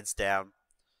keep their heads down.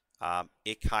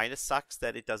 It kind of sucks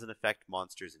that it doesn't affect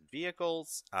monsters and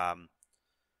vehicles.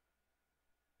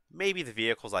 Maybe the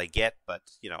vehicles I get, but,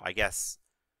 I guess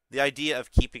the idea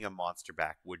of keeping a monster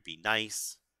back would be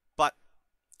nice. But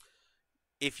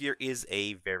if there is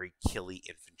a very killy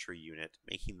infantry unit,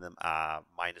 making them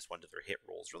 -1 to their hit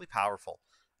roll is really powerful.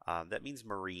 That means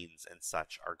Marines and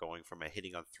such are going from a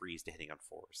hitting on 3s to hitting on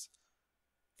 4s.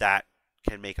 That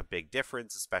can make a big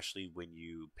difference, especially when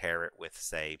you pair it with,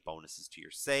 say, bonuses to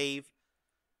your save.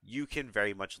 You can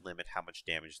very much limit how much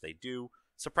damage they do.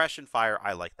 Suppression fire,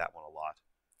 I like that one a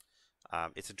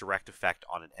lot. It's a direct effect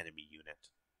on an enemy unit.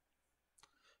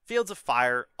 Fields of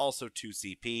Fire, also 2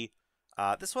 CP.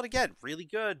 This one, again, really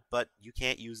good, but you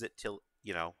can't use it till,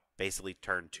 basically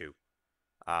turn 2.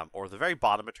 Or the very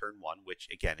bottom of turn 1, which,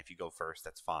 again, if you go first,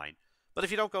 that's fine. But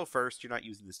if you don't go first, you're not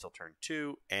using this till turn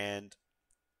 2, and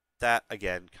that,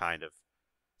 again, kind of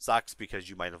sucks because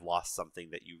you might have lost something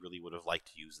that you really would have liked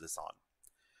to use this on.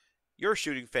 Your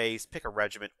shooting phase, pick a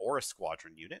regiment or a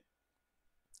squadron unit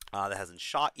that hasn't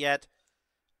shot yet,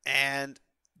 and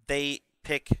they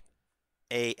pick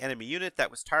a enemy unit that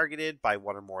was targeted by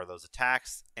one or more of those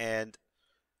attacks, and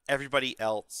everybody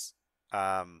else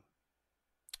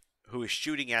who is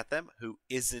shooting at them, who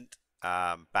isn't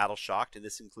battle shocked, and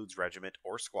this includes regiment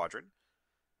or squadron,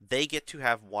 they get to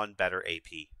have 1 better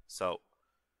AP. So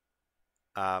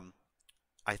I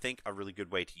think a really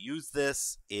good way to use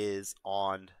this is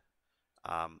on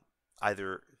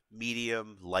either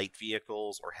medium, light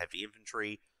vehicles, or heavy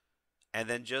infantry, and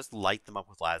then just light them up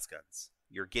with las guns.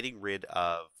 You're getting rid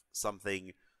of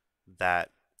something that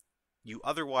you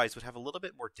otherwise would have a little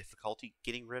bit more difficulty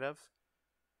getting rid of.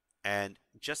 And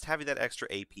just having that extra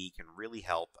AP can really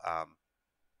help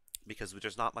because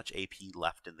there's not much AP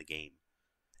left in the game.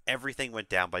 Everything went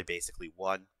down by basically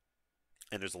 1,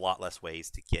 and there's a lot less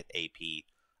ways to get AP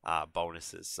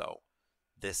bonuses. So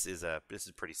this is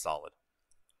pretty solid.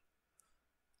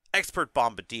 Expert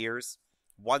Bombardiers,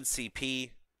 1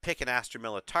 CP. Pick an Astra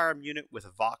Militarum unit with a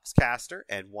Vox caster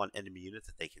and 1 enemy unit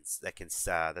that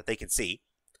they can see,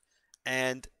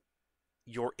 and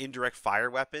your indirect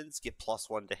fire weapons get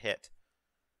 +1 to hit.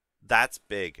 That's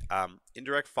big.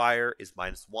 Indirect fire is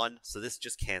 -1, so this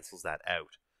just cancels that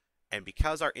out. And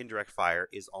because our indirect fire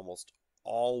is almost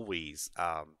always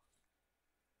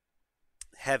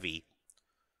heavy,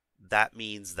 that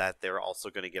means that they're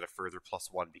also going to get a further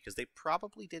 +1 because they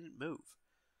probably didn't move.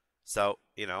 So,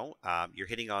 you're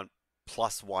hitting on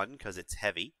 +1 because it's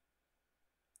heavy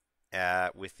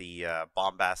with the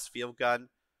Bombast field gun,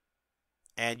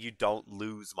 and you don't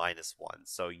lose -1.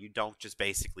 So you don't just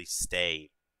basically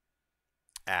stay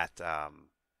at a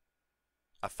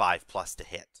 5+ to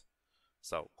hit.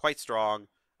 So quite strong.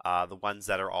 The ones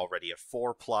that are already a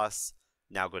 4+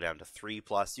 now go down to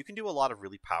 3+. You can do a lot of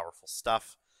really powerful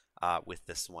stuff with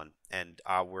this one. And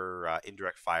our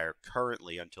indirect fire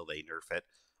currently, until they nerf it,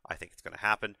 I think it's going to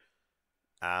happen.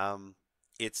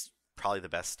 It's probably the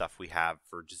best stuff we have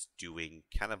for just doing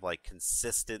kind of like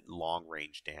consistent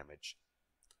long-range damage.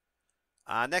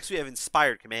 Next we have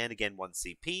Inspired Command, again 1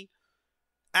 CP.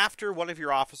 After one of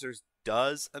your officers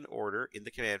does an order in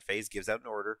the command phase, gives out an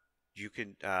order, you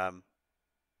can...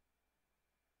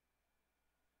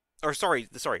 sorry,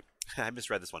 I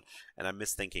misread this one, and I'm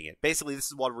misthinking it. Basically, this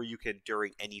is one where you can,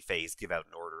 during any phase, give out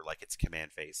an order like it's a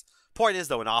command phase. Point is,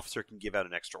 though, an officer can give out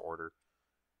an extra order.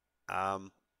 I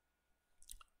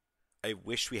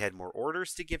wish we had more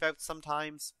orders to give out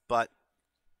sometimes, but,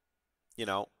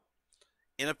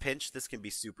 in a pinch, this can be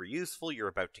super useful. You're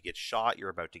about to get shot, you're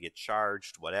about to get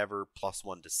charged, whatever,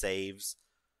 +1 to saves.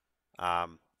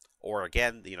 Or,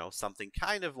 again, something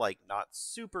kind of like not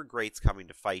super great's coming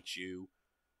to fight you,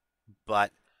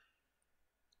 but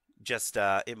just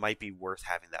it might be worth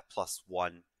having that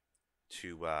 +1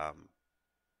 to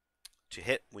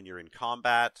hit when you're in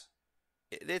combat.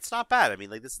 It's not bad. I mean,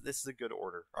 like this is a good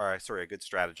order, or sorry, a good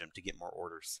stratagem to get more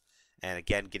orders. And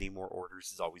again, getting more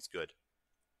orders is always good.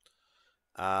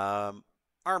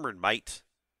 Armored Might.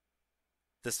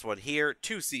 This one here,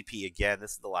 2 CP again.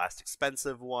 This is the last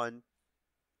expensive one.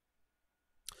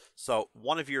 So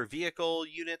one of your vehicle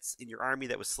units in your army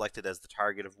that was selected as the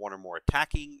target of 1 or more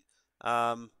attacking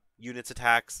units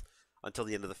attacks until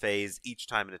the end of the phase. Each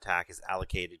time an attack is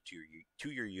allocated to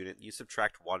your unit, you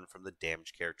subtract 1 from the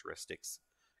damage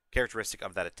characteristic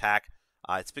of that attack.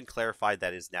 It's been clarified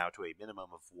that is now to a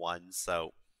minimum of 1,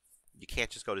 so you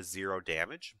can't just go to 0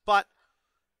 damage. But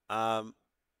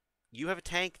you have a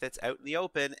tank that's out in the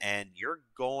open, and you're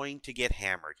going to get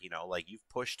hammered. Like you've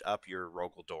pushed up your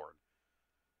Rogel Dorn,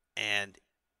 and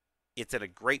it's in a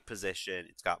great position.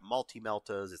 It's got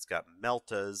multi-meltas, it's got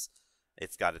meltas,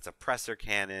 it's got its oppressor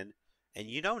cannon, and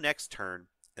next turn,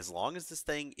 as long as this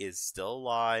thing is still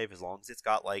alive, as long as it's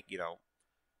got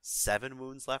 7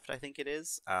 wounds left, I think it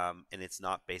is, and it's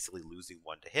not basically losing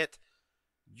 1 to hit,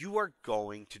 you are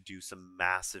going to do some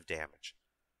massive damage.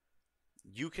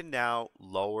 You can now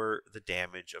lower the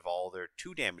damage of all their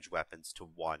 2 damage weapons to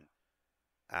 1.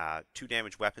 2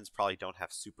 damage weapons probably don't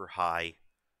have super high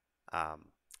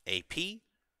AP.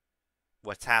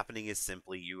 What's happening is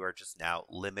simply you are just now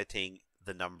limiting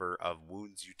the number of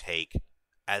wounds you take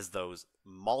as those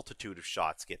multitude of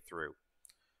shots get through.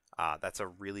 That's a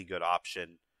really good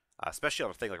option, especially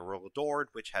on a thing like a Roll Adored,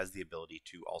 which has the ability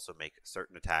to also make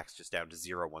certain attacks just down to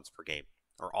 0 once per game,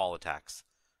 or all attacks.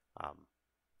 Um,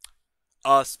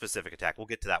 a specific attack. We'll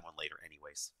get to that one later,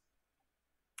 anyways.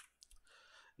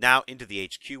 Now into the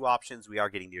HQ options. We are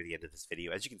getting near the end of this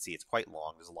video. As you can see, it's quite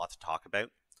long. There's a lot to talk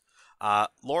about.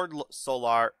 Lord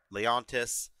Solar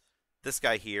Leontis. This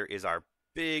guy here is our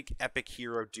big epic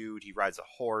hero dude. He rides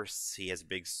a horse. He has a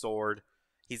big sword.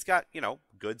 He's got,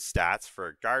 good stats for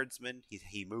a guardsman.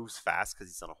 He moves fast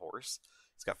because he's on a horse.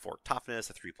 He's got 4 toughness,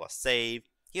 a 3+ save.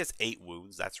 He has 8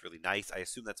 wounds. That's really nice. I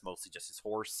assume that's mostly just his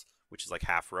horse, which is like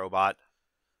half robot.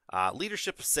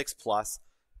 Leadership of 6+.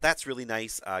 That's really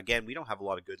nice. Again, we don't have a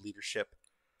lot of good leadership.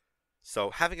 So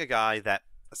having a guy that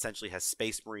essentially has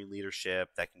Space Marine leadership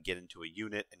that can get into a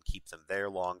unit and keep them there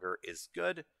longer is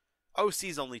good.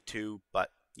 OC's only 2,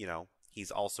 but,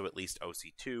 he's also at least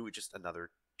OC2, just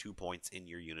another 2 points in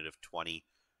your unit of 20,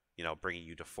 bringing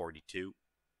you to 42.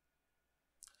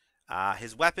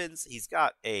 His weapons, he's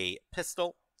got a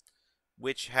pistol,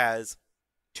 which has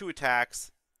 2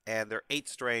 attacks, and they're 8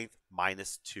 strength,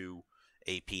 -2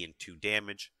 AP and 2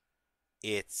 damage.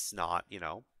 It's not,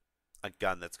 a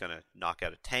gun that's going to knock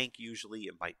out a tank usually.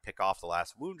 It might pick off the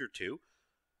last wound or 2,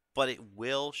 but it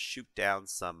will shoot down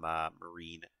some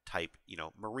marine type,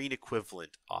 marine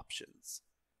equivalent options.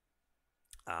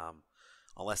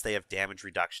 Unless they have damage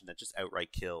reduction that just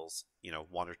outright kills,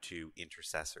 1 or 2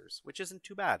 intercessors, which isn't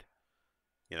too bad.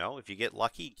 If you get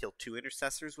lucky, you kill 2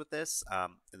 intercessors with this,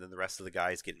 and then the rest of the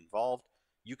guys get involved,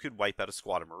 you could wipe out a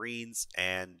squad of Marines,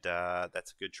 and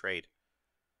that's a good trade.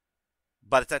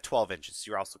 But it's at 12 inches, so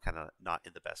you're also kind of not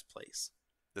in the best place.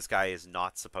 This guy is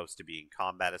not supposed to be in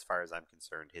combat as far as I'm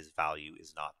concerned. His value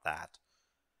is not that.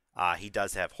 He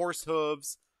does have horse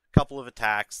hooves, a couple of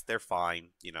attacks. They're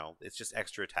fine. It's just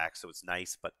extra attacks, so it's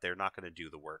nice, but they're not going to do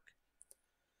the work.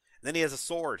 And then he has a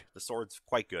sword. The sword's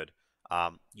quite good.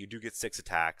 You do get 6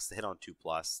 attacks, hit on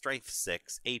 2+, strength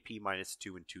 6, AP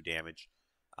 -2 and 2 damage.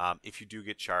 If you do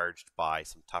get charged by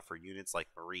some tougher units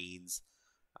like Marines,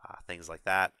 things like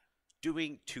that,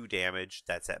 doing 2 damage,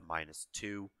 that's at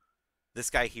 -2. This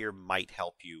guy here might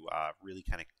help you really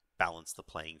kind of balance the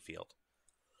playing field.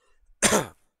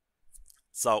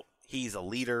 So he's a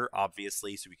leader,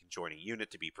 obviously, so he can join a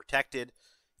unit to be protected.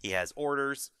 He has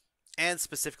orders, and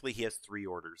specifically he has 3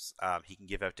 orders he can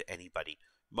give out to anybody.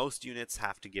 Most units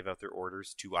have to give out their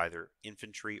orders to either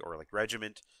infantry or like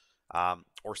regiment,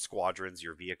 or squadrons,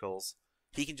 your vehicles.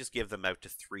 He can just give them out to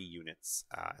 3 units,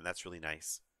 and that's really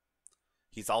nice.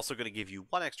 He's also going to give you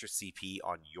 1 extra CP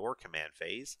on your command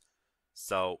phase.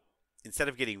 So instead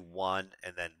of getting 1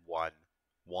 and then 1,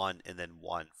 1 and then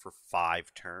 1 for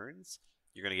 5 turns,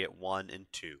 you're going to get 1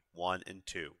 and 2, 1 and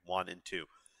 2, 1 and 2.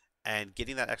 And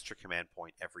getting that extra command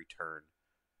point every turn,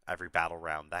 every battle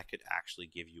round, that could actually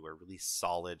give you a really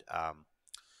solid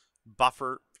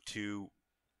buffer to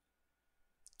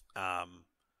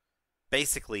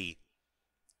basically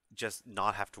just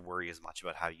not have to worry as much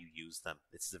about how you use them.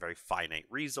 This is a very finite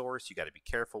resource. You got to be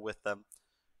careful with them.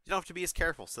 You don't have to be as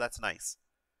careful, so that's nice.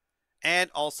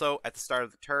 And also, at the start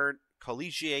of the turn,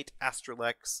 collegiate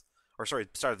Astralex, start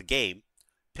of the game,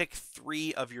 pick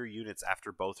 3 of your units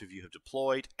after both of you have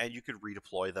deployed, and you could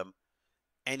redeploy them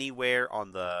anywhere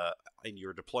in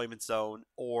your deployment zone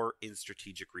or in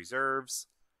strategic reserves,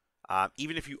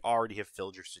 even if you already have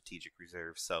filled your strategic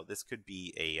reserves. So this could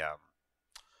be a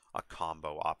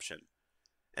combo option.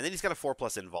 And then he's got a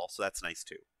 4+ invul, so that's nice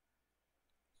too.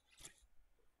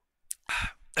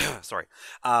 Sorry.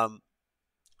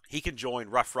 He can join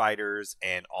Rough Riders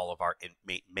and all of our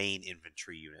main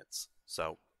infantry units.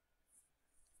 So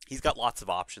he's got lots of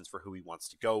options for who he wants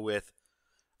to go with.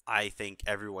 I think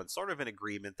everyone's sort of in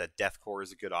agreement that Death Corps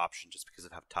is a good option just because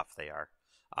of how tough they are,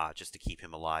 just to keep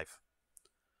him alive.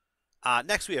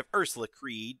 Next we have Ursula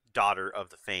Creed, daughter of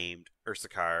the famed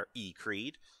Ursakar E.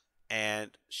 Creed.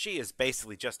 And she is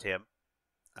basically just him,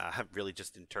 really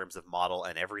just in terms of model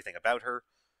and everything about her.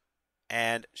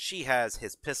 And she has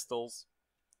his pistols.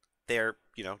 They're,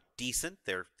 decent.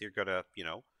 They're gonna,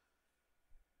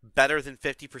 better than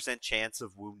 50% chance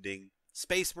of wounding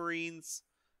Space Marines.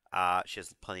 She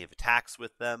has plenty of attacks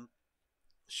with them.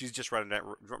 She's just running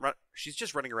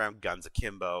around guns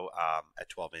akimbo at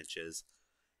 12 inches.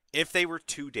 If they were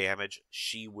 2 damage,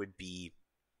 she would be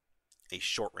a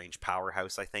short-range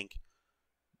powerhouse, I think.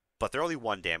 But they're only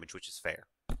 1 damage, which is fair.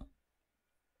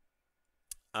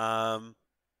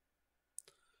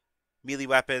 Melee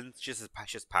weapons,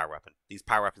 just power weapon. These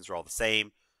power weapons are all the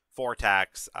same. 4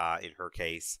 attacks, in her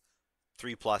case.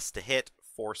 3+ to hit,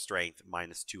 4 strength,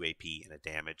 -2 AP, and a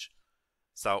damage.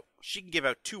 So she can give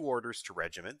out 2 orders to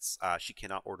regiments. She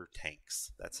cannot order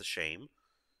tanks. That's a shame.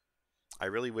 I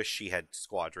really wish she had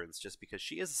squadrons just because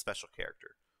she is a special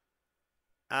character.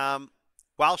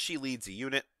 While she leads a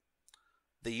unit,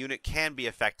 the unit can be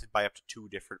affected by up to 2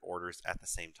 different orders at the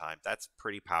same time. That's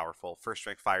pretty powerful. First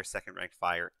rank fire, second rank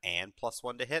fire, and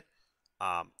 +1 to hit.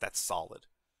 That's solid.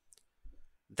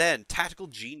 Then, Tactical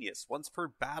Genius. Once per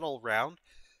battle round,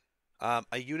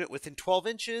 a unit within 12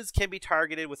 inches can be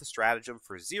targeted with a stratagem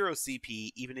for 0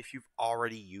 CP, even if you've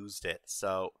already used it.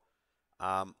 So,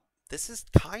 this is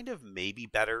kind of maybe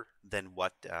better than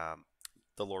what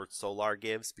the Lord Solar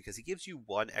gives, because he gives you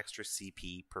 1 extra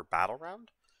CP per battle round.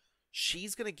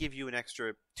 She's going to give you an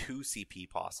extra 2 CP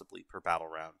possibly per battle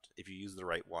round if you use the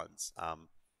right ones.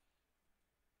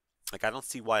 Like, I don't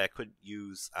see why I couldn't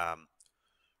use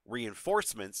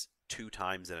reinforcements 2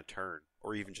 times in a turn,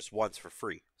 or even just once for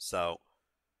free. So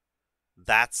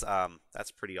that's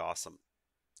pretty awesome.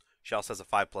 She also has a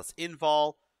 5+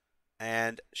 invol,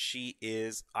 and she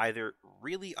is either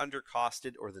really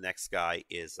undercosted or the next guy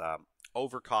is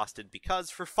overcosted, because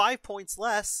for 5 points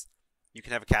less, you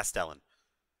can have a Castellan.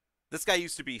 This guy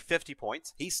used to be 50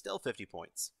 points. He's still 50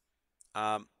 points.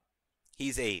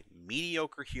 He's a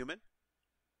mediocre human.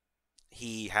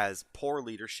 He has poor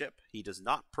leadership. He does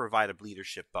not provide a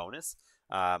leadership bonus.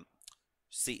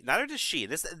 See, neither does she.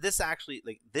 This actually,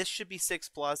 like, this should be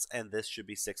 6+, and this should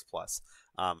be 6+,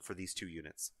 for these 2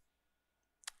 units.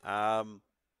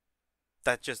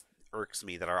 That just irks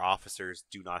me that our officers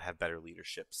do not have better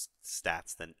leadership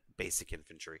stats than basic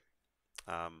infantry.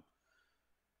 I'm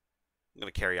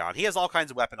going to carry on. He has all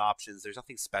kinds of weapon options. There's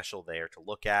nothing special there to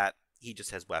look at. He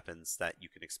just has weapons that you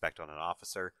can expect on an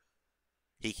officer.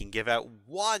 He can give out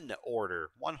 1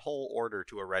 order, 1 whole order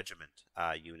to a regiment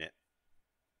unit,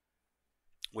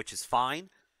 which is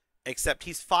fine, except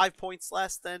he's 5 points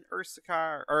less than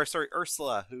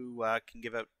Ursula, who can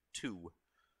give out 2.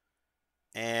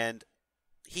 And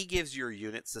he gives your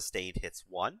unit sustained hits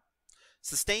 1.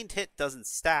 Sustained hit doesn't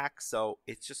stack, so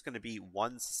it's just going to be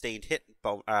 1 sustained hit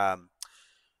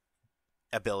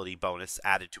ability bonus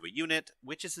added to a unit,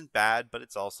 which isn't bad, but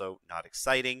it's also not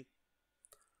exciting.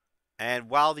 And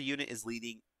while the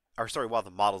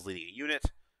model's leading a unit,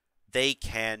 they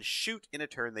can shoot in a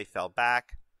turn they fell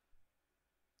back.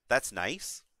 That's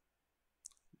nice,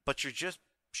 but you're just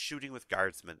shooting with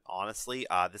guardsmen. Honestly,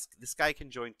 this guy can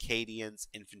join Cadians,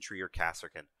 infantry, or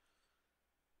Kasserkin.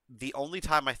 The only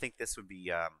time I think this would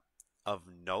be of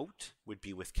note would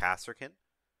be with Kasserkin.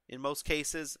 In most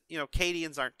cases,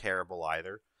 Cadians aren't terrible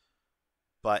either,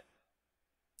 but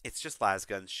it's just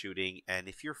lasguns shooting, and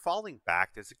if you're falling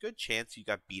back, there's a good chance you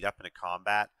got beat up in a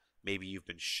combat. Maybe you've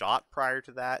been shot prior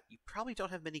to that. You probably don't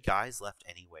have many guys left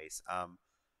anyways.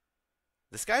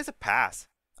 This guy's a pass.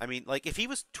 I mean, like, if he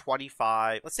was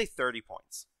 25, let's say 30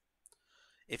 points.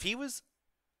 If he was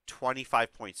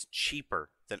 25 points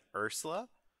cheaper than Ursula,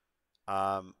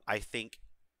 I think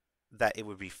that it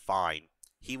would be fine.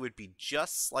 He would be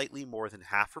just slightly more than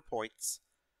half her points,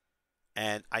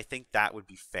 and I think that would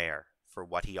be fair for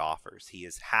what he offers. He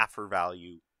is half her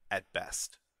value at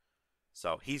best.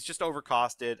 So he's just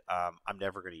overcosted. I'm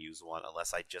never going to use one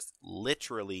unless I just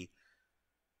literally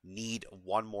need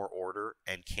 1 more order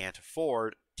and can't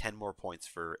afford 10 more points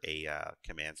for a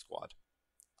command squad.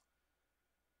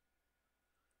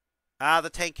 The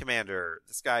tank commander.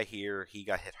 This guy here, he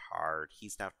got hit hard.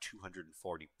 He's now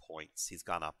 240 points. He's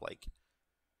gone up like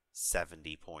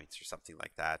 70 points or something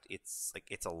like that. It's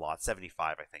a lot.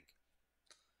 75, I think.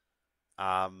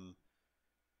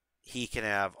 He can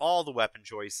have all the weapon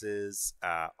choices,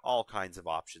 all kinds of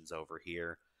options over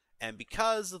here. And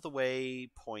because of the way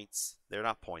they're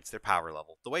not points, they're power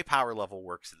level. The way power level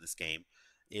works in this game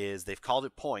is they've called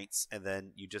it points, and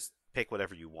then you just pick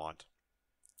whatever you want.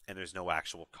 And there's no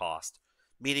actual cost,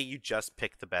 meaning you just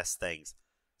pick the best things.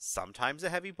 Sometimes a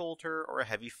heavy bolter or a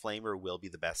heavy flamer will be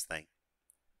the best thing.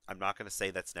 I'm not going to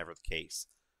say that's never the case.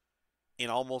 In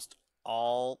almost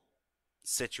all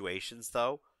situations,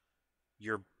 though,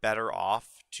 you're better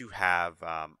off to have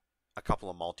a couple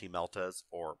of multi-meltas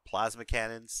or plasma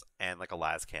cannons and like a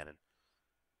las cannon.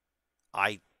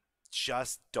 I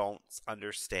just don't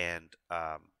understand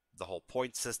the whole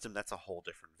point system. That's a whole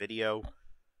different video.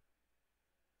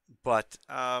 But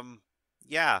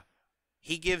yeah,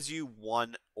 he gives you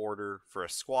 1 order for a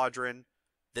squadron.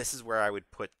 This is where I would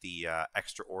put the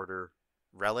extra order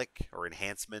relic or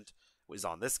enhancement was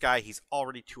on this guy. He's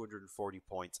already 240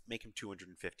 points. Make him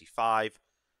 255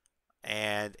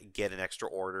 and get an extra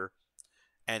order.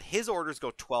 And his orders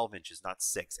go 12 inches, not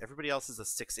 6. Everybody else is a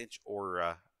 6-inch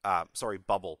or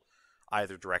bubble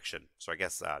either direction. So I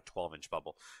guess 12-inch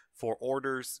bubble. For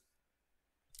orders,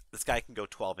 This guy can go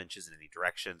 12 inches in any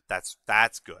direction. That's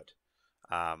good.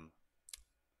 Um,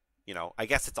 I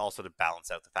guess it's also to balance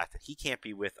out the fact that he can't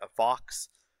be with a Vox,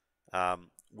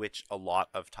 which a lot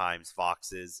of times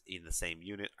Voxes in the same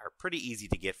unit are pretty easy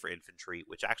to get for infantry,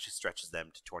 which actually stretches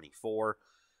them to 24.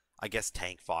 I guess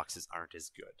tank Voxes aren't as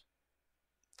good.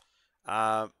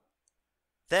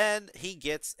 Then he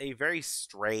gets a very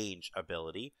strange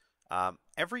ability.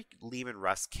 Every Leman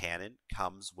Russ cannon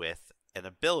comes with an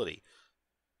ability.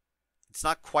 It's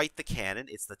not quite the cannon,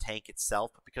 it's the tank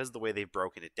itself, but because of the way they've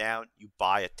broken it down, you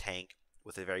buy a tank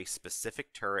with a very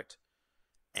specific turret,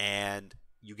 and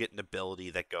you get an ability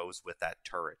that goes with that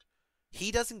turret.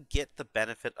 He doesn't get the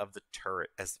benefit of the turret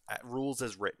as rules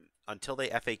as written until they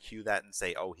FAQ that and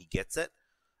say, oh, he gets it.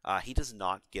 He does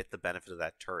not get the benefit of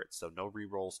that turret, so no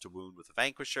rerolls to wound with a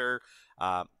Vanquisher,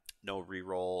 no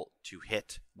reroll to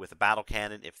hit with a battle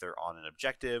cannon if they're on an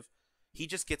objective. He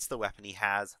just gets the weapon he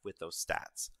has with those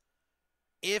stats.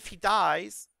 If he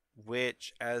dies,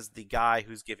 which as the guy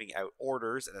who's giving out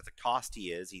orders and at the cost he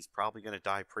is, he's probably going to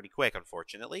die pretty quick,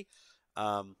 unfortunately,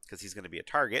 because he's going to be a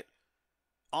target.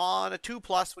 On a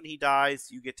 2+ when he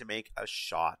dies, you get to make a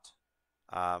shot.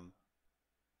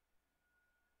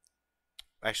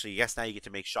 Actually, yes, now you get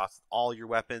to make shots with all your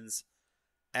weapons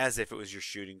as if it was your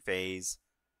shooting phase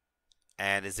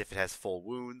and as if it has full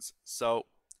wounds. So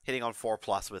hitting on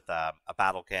 4+ with a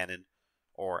battle cannon,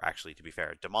 or actually, to be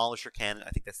fair, a demolisher cannon,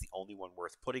 I think that's the only one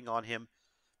worth putting on him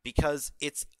because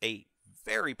it's a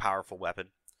very powerful weapon,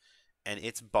 and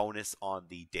its bonus on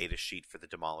the data sheet for the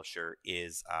demolisher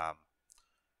is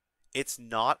it's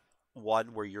not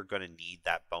one where you're going to need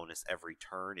that bonus every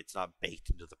turn. It's not baked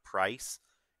into the price.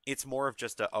 It's more of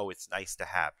just it's nice to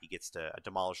have. He gets to, a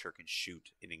demolisher can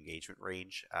shoot in engagement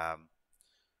range.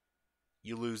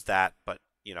 You lose that, but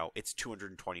it's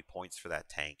 220 points for that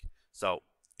tank. So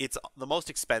it's the most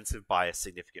expensive by a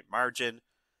significant margin.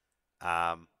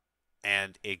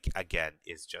 And it, again,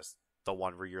 is just the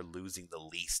one where you're losing the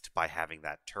least by having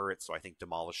that turret. So I think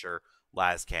Demolisher,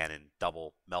 Las Cannon,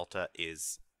 double Melta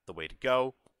is the way to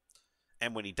go.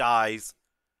 And when he dies,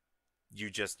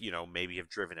 you just, maybe have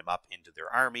driven him up into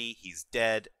their army. He's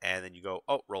dead. And then you go,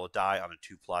 roll a die on a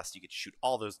 2+. You get to shoot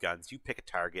all those guns. You pick a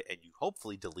target and you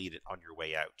hopefully delete it on your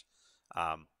way out.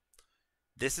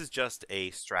 This is just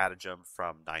a stratagem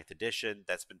from 9th edition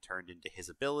that's been turned into his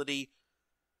ability.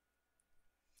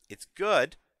 It's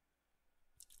good.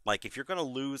 Like, if you're going to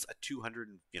lose a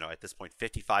 200, at this point,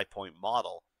 55-point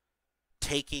model,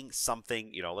 taking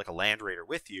something, like a Land Raider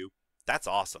with you, that's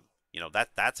awesome.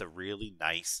 That's a really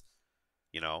nice,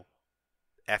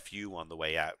 FU on the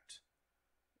way out.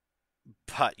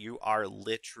 But you are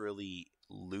literally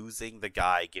losing the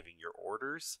guy giving your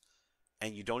orders,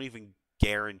 and you don't even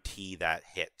guarantee that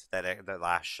hit, that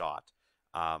last shot.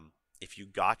 If you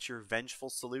got your Vengeful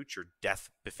Salute, your death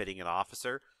befitting an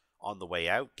officer on the way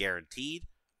out, guaranteed,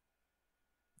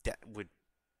 that would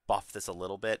buff this a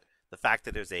little bit. The fact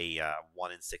that there's a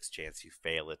 1 in 6 chance you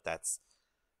fail it,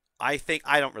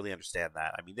 I don't really understand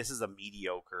that. I mean, this is a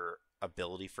mediocre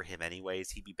ability for him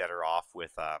anyways. He'd be better off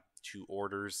with 2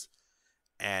 orders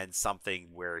and something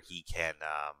where he can,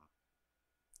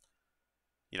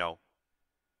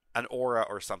 an aura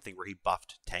or something where he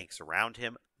buffed tanks around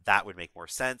him. That would make more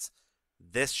sense.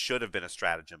 This should have been a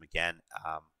stratagem again.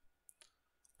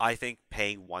 I think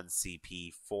paying 1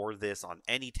 CP for this on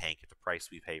any tank at the price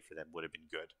we pay for them would have been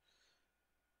good.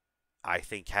 I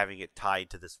think having it tied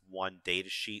to this one data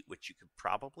sheet, which you could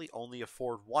probably only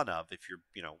afford one of if you're,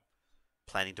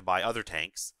 planning to buy other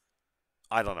tanks.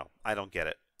 I don't know. I don't get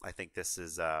it. I think this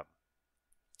is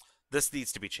this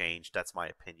needs to be changed. That's my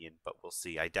opinion, but we'll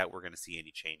see. I doubt we're going to see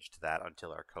any change to that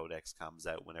until our codex comes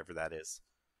out, whenever that is.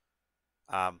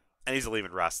 And he's a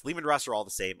Leman Russ. Leman Russ are all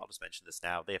the same. I'll just mention this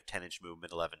now. They have 10-inch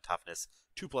movement, 11 toughness,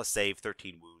 2+ save,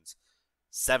 13 wounds,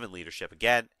 7 leadership.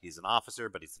 Again, he's an officer,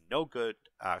 but he's no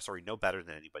better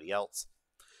than anybody else.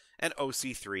 And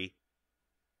OC3.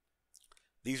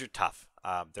 These are tough.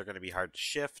 They're going to be hard to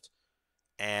shift.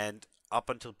 And up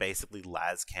until basically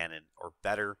Las Cannon or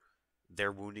better,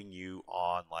 they're wounding you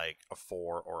on like a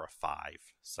 4 or a 5.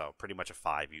 So pretty much a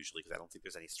 5 usually, because I don't think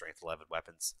there's any strength 11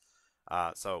 weapons.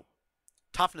 So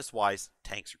toughness-wise,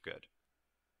 tanks are good.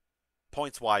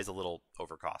 Points-wise, a little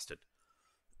overcosted.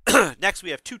 Next, we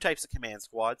have 2 types of command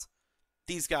squads.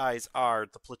 These guys are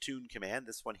the platoon command.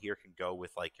 This one here can go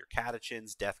with like your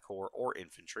Catechins, Death Corps, or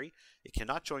Infantry. It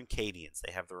cannot join Cadians.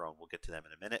 They have their own. We'll get to them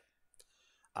in a minute.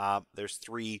 There's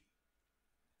 3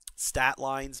 stat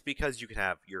lines because you can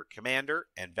have your commander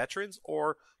and veterans,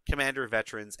 or commander,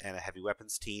 veterans, and a heavy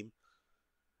weapons team.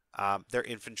 Their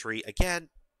infantry, again,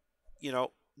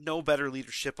 no better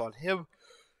leadership on him.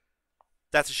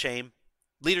 That's a shame.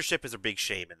 Leadership is a big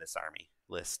shame in this army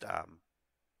list.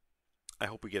 I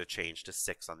hope we get a change to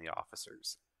 6 on the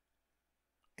officers.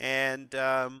 And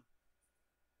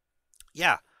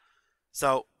yeah,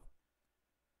 so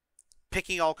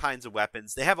picking all kinds of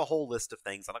weapons. They have a whole list of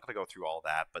things. I'm not going to go through all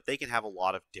that, but they can have a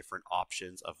lot of different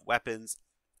options of weapons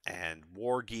and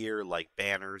war gear like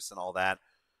banners and all that.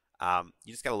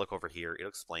 You just got to look over here. It'll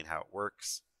explain how it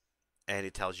works. And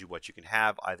it tells you what you can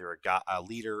have, either a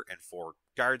leader and 4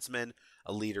 guardsmen,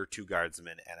 a leader, 2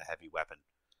 guardsmen, and a heavy weapon.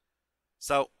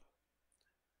 So,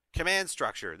 command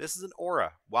structure. This is an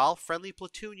aura. While friendly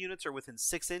platoon units are within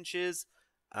 6 inches,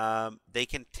 they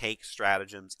can take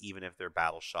stratagems even if they're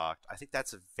battle shocked. I think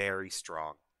that's very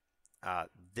strong.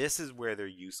 This is where their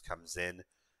use comes in,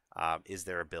 is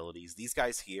their abilities. These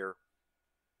guys here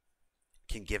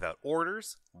can give out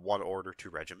orders, 1 order, 2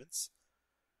 regiments.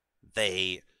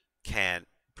 They can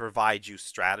provide you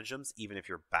stratagems even if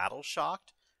you're battle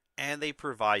shocked, and they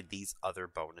provide these other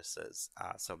bonuses.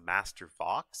 So Master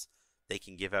Vox, they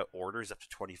can give out orders up to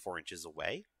 24 inches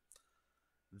away.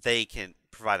 They can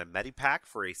provide a medipack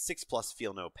for a 6+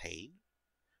 feel no pain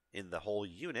in the whole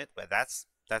unit, but that's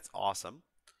awesome.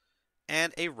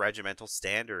 And a regimental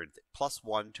standard,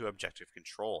 +1 to objective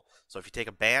control. So if you take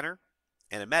a banner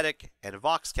and a medic and a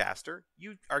Voxcaster,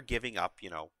 you are giving up,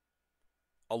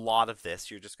 a lot of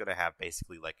this. You're just going to have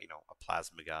basically like, a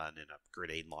plasma gun and a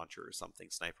grenade launcher or something,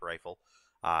 sniper rifle.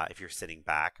 If you're sitting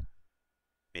back,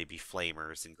 maybe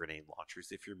flamers and grenade launchers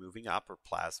if you're moving up, or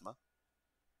plasma.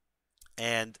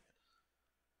 And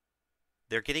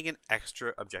they're getting an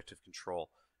extra objective control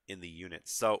in the unit.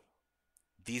 So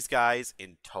these guys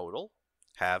in total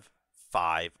have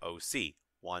 5 OC.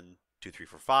 1, 2, 3,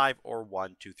 4, 5, or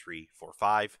 1, 2, 3, 4,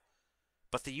 5.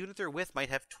 But the unit they're with might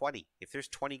have 20. If there's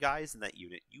 20 guys in that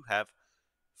unit, you have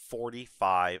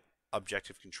 45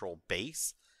 objective control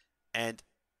base. And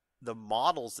the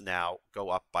models now go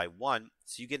up by 1,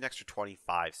 so you get an extra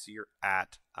 25. So you're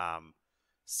at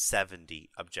 70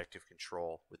 objective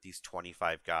control with these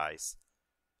 25 guys.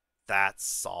 That's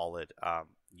solid.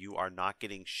 You are not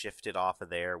getting shifted off of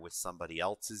there with somebody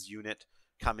else's unit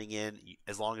coming in.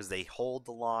 As long as they hold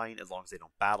the line, as long as they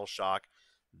don't battle shock,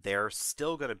 they're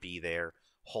still going to be there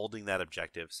holding that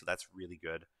objective, so that's really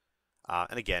good.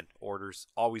 And again, orders,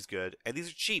 always good. And these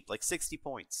are cheap, like 60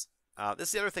 points. This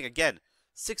is the other thing, again,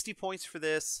 60 points for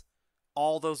this,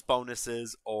 all those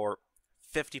bonuses, or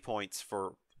 50 points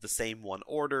for the same 1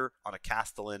 order on a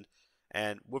Castellan,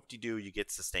 and whoop-de-doo, you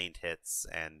get sustained hits,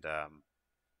 and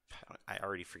I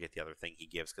already forget the other thing he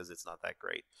gives because it's not that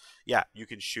great. Yeah, you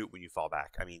can shoot when you fall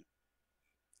back. I mean,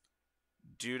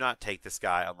 do not take this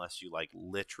guy unless you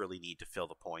literally need to fill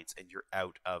the points and you're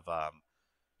out of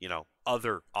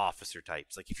other officer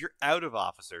types. Like if you're out of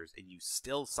officers and you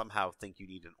still somehow think you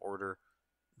need an order,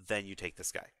 then you take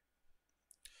this guy.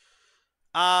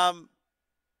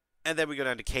 And then we go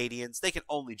down to Cadians. They can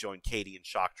only join Cadian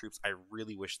shock troops. I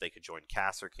really wish they could join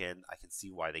Kasserkin. I can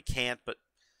see why they can't, but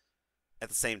at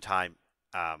the same time,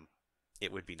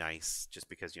 it would be nice just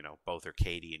because, both are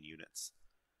Cadian units.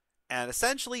 And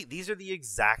essentially, these are the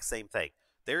exact same thing.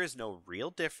 There is no real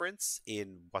difference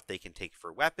in what they can take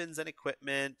for weapons and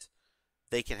equipment.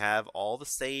 They can have all the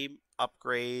same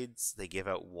upgrades. They give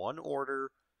out 1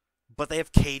 order, but they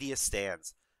have Cadia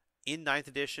stands. In 9th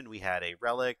edition, we had a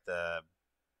relic, the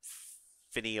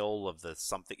finial of the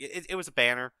something. It was a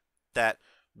banner that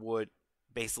would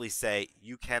basically say,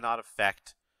 you cannot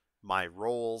affect my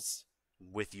rolls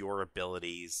with your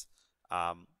abilities.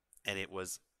 And it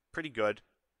was pretty good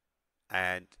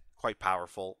and quite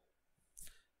powerful.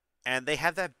 And they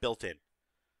have that built in.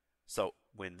 So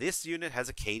when this unit has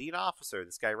a Cadian officer,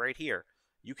 this guy right here,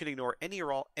 you can ignore any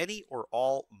or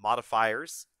all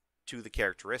modifiers to the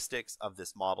characteristics of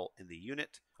this model in the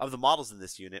unit, of the models in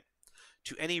this unit,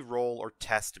 to any roll or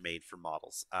test made for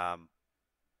models.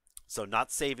 So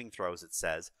not saving throws, it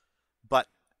says. But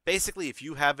basically, if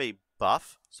you have a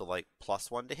buff, so like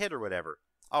 +1 to hit or whatever,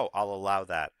 oh, I'll allow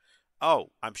that.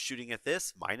 Oh, I'm shooting at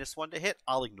this, -1 to hit,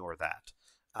 I'll ignore that.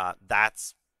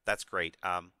 That's great.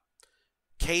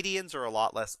 Cadians are a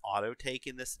lot less auto take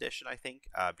in this edition, I think,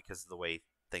 because of the way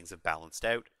things have balanced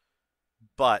out.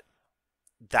 But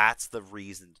that's the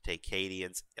reason to take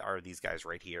Cadians, are these guys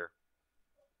right here.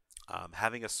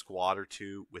 Having a squad or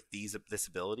 2 with this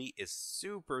ability is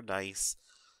super nice.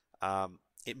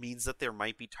 It means that there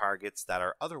might be targets that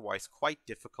are otherwise quite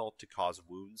difficult to cause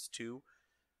wounds to.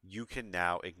 You can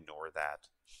now ignore that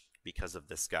because of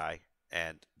this guy,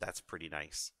 and that's pretty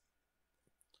nice.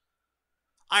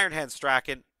 Ironhand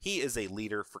Strachan, he is a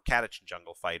leader for Catachan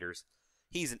Jungle Fighters.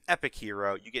 He's an epic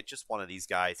hero. You get just 1 of these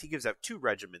guys. He gives out 2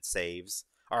 regiment saves,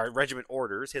 or regiment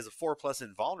orders. He has a 4+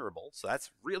 invulnerable, so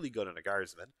that's really good on a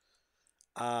guardsman.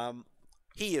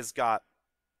 He has got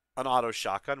an auto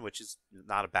shotgun, which is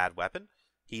not a bad weapon.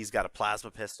 He's got a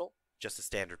plasma pistol, just a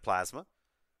standard plasma.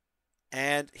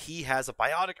 And he has a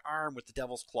biotic arm with the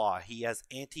Devil's Claw. He has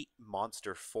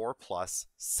anti-monster 4+,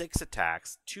 6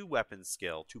 attacks, 2 weapon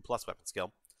skill, 2+ weapon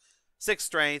skill, 6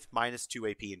 strength, -2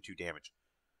 AP, and 2 damage.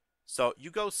 So you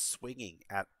go swinging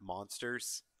at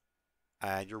monsters,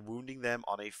 and you're wounding them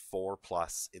on a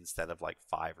 4+ instead of like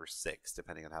 5 or 6,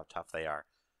 depending on how tough they are.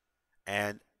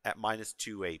 And at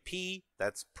 -2 AP,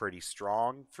 that's pretty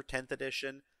strong for 10th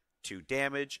edition. 2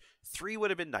 damage. 3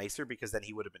 would have been nicer because then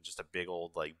he would have been just a big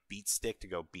old like beat stick to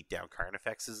go beat down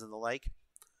Carnifexes and the like.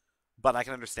 But I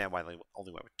can understand why they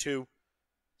only went with 2.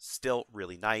 Still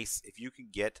really nice. If you can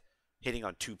get hitting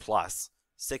on 2+,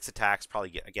 6 attacks, probably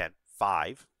get, again,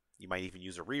 5. You might even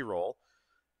use a reroll.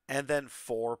 And then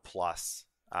 4+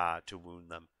 to wound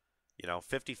them.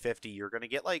 50-50, you're going to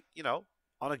get like,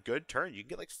 on a good turn, you can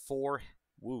get like 4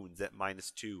 wounds at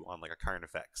 -2 on like a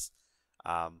Carnifex.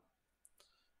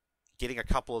 Getting a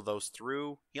couple of those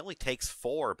through, he only takes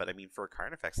 4, but I mean, for a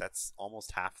Carnifex, that's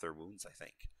almost half their wounds, I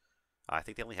think. I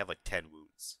think they only have like 10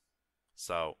 wounds.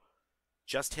 So,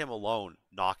 just him alone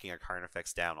knocking a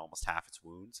Carnifex down almost half its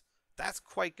wounds, that's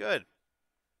quite good.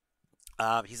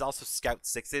 He's also Scout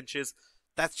 6 inches.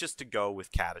 That's just to go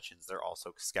with Catechins. They're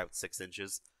also Scout 6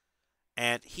 inches.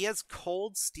 And he has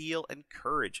Cold Steel and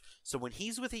Courage. So when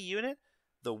he's with a unit,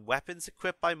 the weapons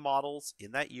equipped by models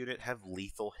in that unit have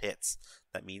lethal hits.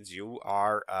 That means you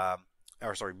are,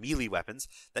 melee weapons.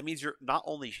 That means you're not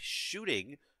only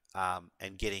shooting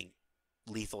and getting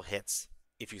lethal hits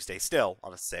if you stay still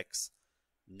on a 6.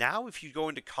 Now, if you go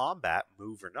into combat,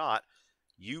 move or not,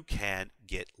 you can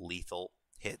get lethal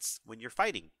hits when you're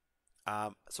fighting.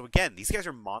 So again, these guys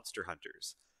are monster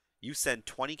hunters. You send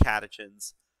 20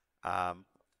 Catechins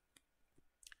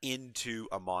into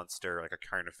a monster like a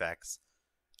Carnifex,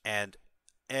 and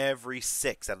every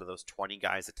 6 out of those 20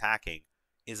 guys attacking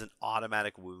is an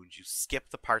automatic wound. You skip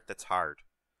the part that's hard.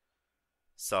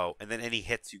 So, and then any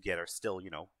hits you get are still,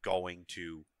 going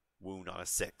to wound on a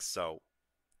 6. So,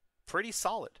 pretty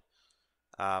solid.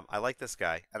 I like this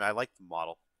guy, and I like the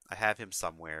model. I have him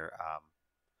somewhere.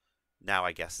 Now,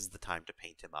 I guess, is the time to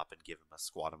paint him up and give him a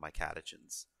squad of my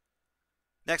Catechins.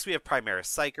 Next, we have Primaris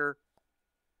Psyker.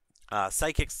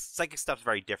 Psychic stuff's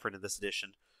very different in this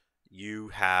edition. You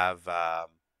have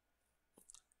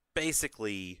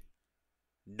basically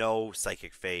no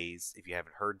psychic phase, if you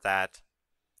haven't heard that.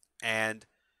 And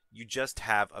you just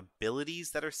have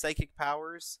abilities that are psychic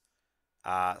powers.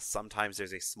 Sometimes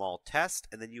there's a small test,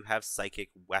 and then you have psychic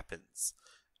weapons.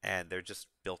 And they're just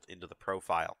built into the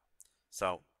profile.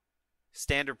 So,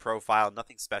 standard profile,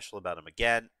 nothing special about him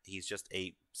again. He's just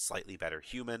a slightly better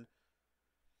human.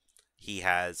 He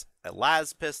has a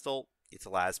las pistol. It's a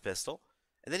las pistol.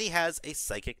 And then he has a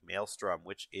Psychic Maelstrom,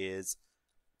 which is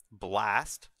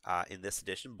Blast. In this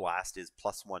edition, Blast is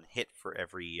 +1 hit for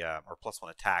every, or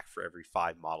 +1 attack for every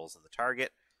 5 models in the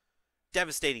target.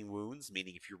 Devastating wounds,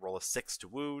 meaning if you roll a 6 to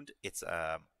wound, it's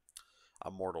a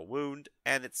mortal wound,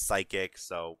 and it's psychic,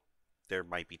 so there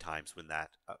might be times when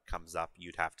that comes up.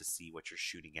 You'd have to see what you're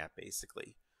shooting at,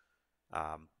 basically.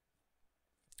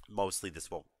 Mostly this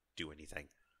won't do anything,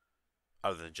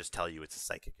 other than just tell you it's a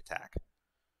psychic attack.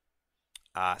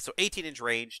 So 18-inch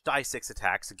range, die 6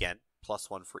 attacks, again,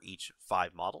 +1 for each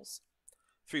 5 models.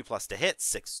 3+ to hit,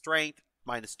 6 strength,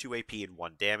 -2 AP and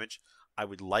 1 damage. I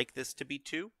would like this to be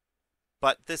 2,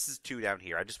 but this is 2 down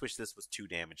here. I just wish this was 2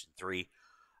 damage and 3.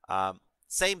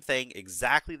 Same thing,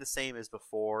 exactly the same as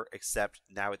before, except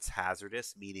now it's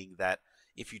hazardous, meaning that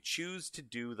if you choose to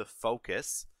do the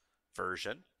focus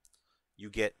version, you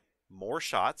get more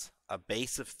shots, a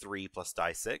base of 3 plus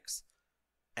die 6,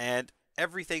 and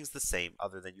everything's the same,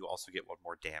 other than you also get 1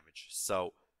 more damage.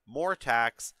 So, more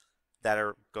attacks that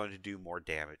are going to do more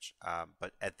damage.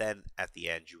 But at the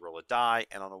end, you roll a die,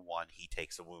 and on a 1, he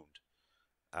takes a wound.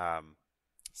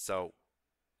 So,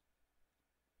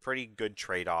 pretty good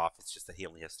trade-off. It's just that he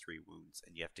only has 3 wounds,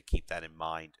 and you have to keep that in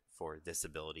mind for this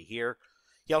ability here.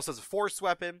 He also has a force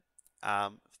weapon,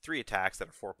 3 attacks that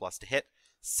are 4+ to hit,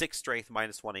 6 strength,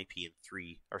 -1 AP, and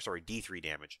D3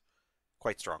 damage.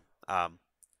 Quite strong.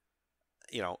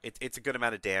 It's a good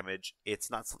amount of damage. It's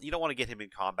not, you don't want to get him in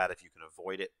combat if you can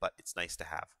avoid it, but it's nice to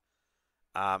have.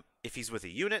 If he's with a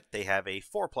unit, they have a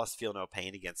 4+ feel no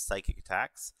pain against psychic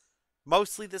attacks.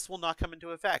 Mostly this will not come into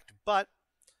effect, but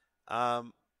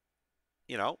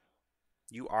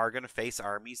you are going to face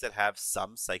armies that have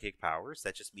some psychic powers.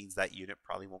 That just means that unit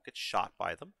probably won't get shot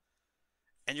by them.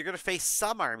 And you're going to face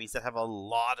some armies that have a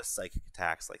lot of psychic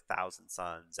attacks, like Thousand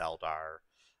Suns, Eldar,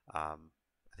 I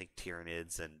think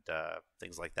Tyranids and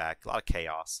things like that. A lot of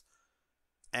chaos.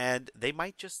 And they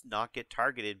might just not get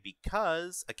targeted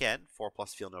because, again, 4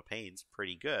 plus feel no pain's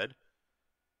pretty good.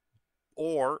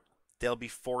 Or they'll be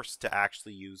forced to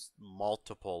actually use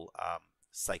multiple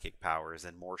psychic powers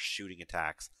and more shooting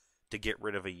attacks to get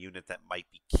rid of a unit that might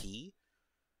be key.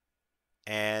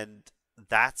 And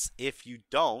that's if you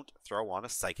don't throw on a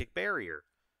psychic barrier.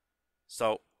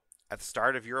 So at the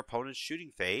start of your opponent's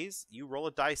shooting phase, you roll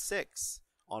a die 6.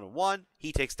 On a 1,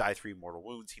 he takes die 3 mortal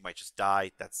wounds. He might just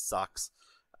die. That sucks.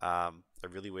 I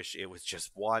really wish it was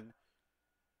just 1.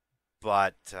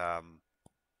 But I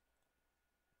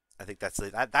think that's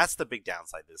the big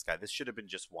downside to this guy. This should have been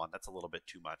just 1. That's a little bit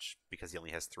too much because he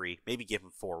only has 3. Maybe give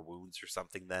him 4 wounds or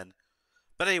something then.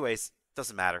 But anyways,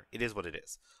 doesn't matter. It is what it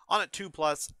is. On a 2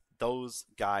 plus, those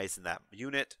guys in that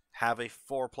unit have a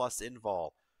 4 plus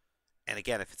invul. And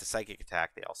again, if it's a psychic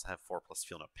attack, they also have 4 plus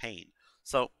feel no pain.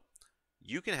 So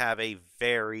you can have a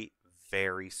very,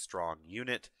 very strong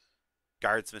unit.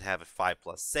 Guardsmen have a 5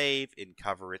 plus save. In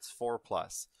cover, it's 4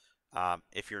 plus.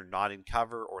 If you're not in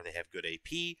cover or they have good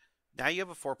AP, now you have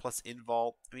a 4 plus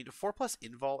invul. I mean, a 4 plus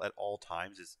invul at all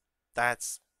times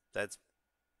that's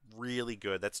really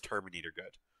good. That's Terminator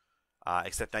good.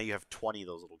 Except now you have 20 of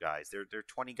those little guys. They're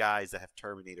 20 guys that have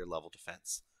Terminator level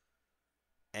defense.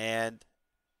 And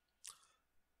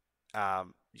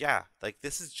yeah, like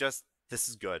this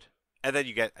is good. And then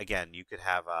you get, again, you could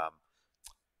have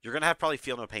you're gonna have probably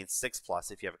feel no pain 6 plus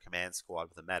if you have a command squad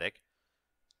with a medic.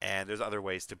 And there's other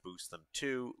ways to boost them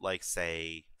too, like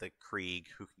say the Krieg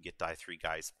who can get die 3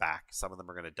 guys back. Some of them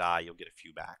are gonna die, you'll get a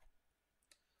few back.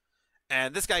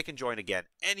 And this guy can join again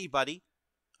anybody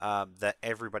that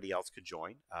everybody else could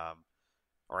join,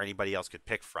 or anybody else could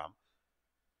pick from.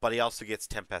 But he also gets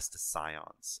Tempestus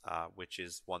Scions, which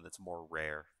is one that's more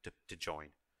rare to join.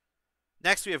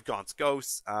 Next, we have Gaunt's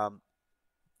Ghost.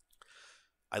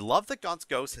 I love that Gaunt's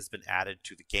Ghost has been added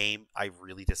to the game. I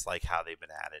really dislike how they've been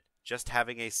added. Just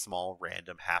having a small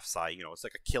random half-size, it's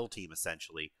like a kill team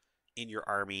essentially in your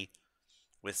army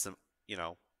with some,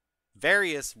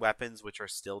 various weapons which are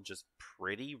still just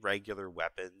pretty regular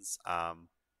weapons.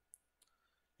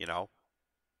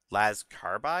 Las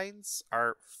Carbines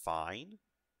are fine.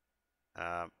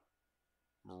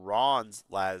 Ron's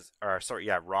Las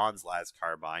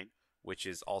Carbine, which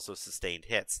is also sustained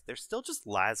hits. They're still just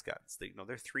las guns.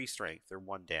 They're 3 strength. They're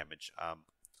 1 damage.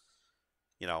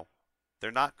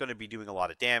 They're not going to be doing a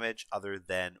lot of damage other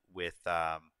than with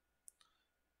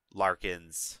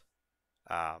Larkin's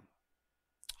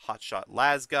hotshot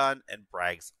las gun and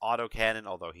Bragg's autocannon,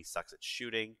 although he sucks at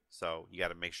shooting. So you got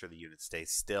to make sure the unit stays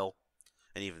still.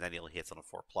 And even then he only hits on a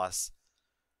 4 plus.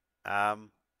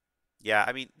 Yeah,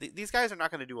 I mean, these guys are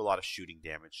not going to do a lot of shooting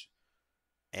damage.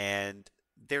 And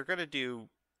they're going to do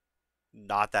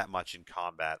not that much in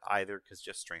combat either, because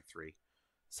just strength 3.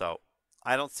 So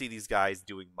I don't see these guys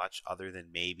doing much other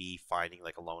than maybe finding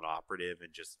like a lone operative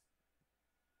and just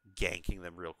ganking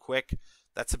them real quick.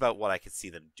 That's about what I could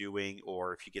see them doing.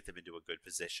 Or if you get them into a good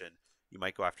position, you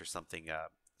might go after something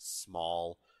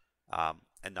small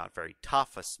and not very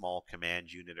tough, a small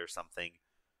command unit or something.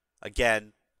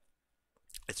 Again,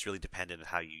 it's really dependent on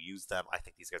how you use them. I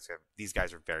think these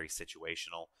guys are very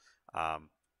situational.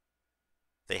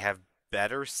 They have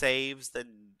better saves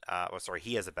than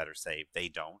he has a better save. They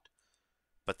don't,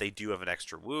 but they do have an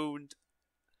extra wound.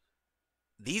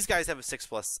 These guys have a 6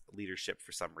 plus leadership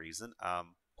for some reason. I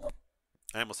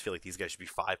almost feel like these guys should be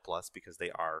 5 plus because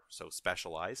they are so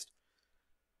specialized.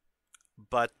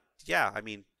 But yeah, I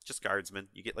mean, just guardsmen.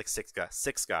 You get like 6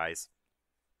 guys.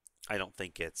 I don't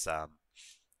think it's a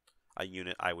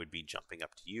unit I would be jumping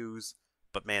up to use,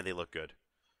 but man, they look good.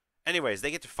 Anyways,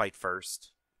 they get to fight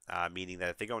first, meaning that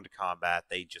if they go into combat,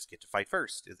 they just get to fight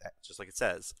first, just like it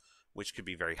says, which could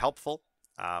be very helpful.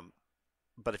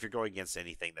 But if you're going against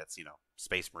anything that's,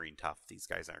 Space Marine tough, these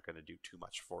guys aren't going to do too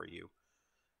much for you.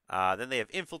 Then they have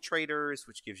Infiltrators,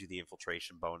 which gives you the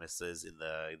infiltration bonuses in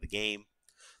the game.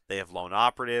 They have Lone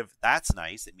Operative. That's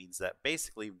nice. It means that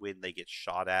basically when they get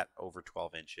shot at over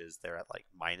 12 inches, they're at like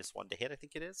 -1 to hit, I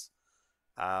think it is.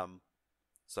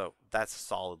 So that's a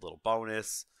solid little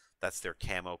bonus. That's their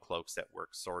camo cloaks that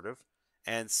work, sort of.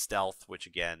 And Stealth, which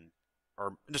again,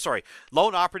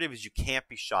 Lone Operative is you can't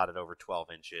be shot at over 12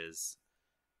 inches.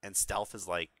 And Stealth is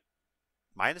like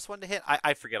 -1 to hit.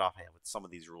 I forget offhand what some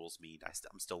of these rules mean.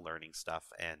 I'm still learning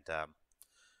stuff. And,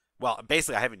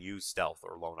 basically I haven't used Stealth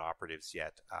or Lone Operatives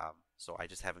yet. So I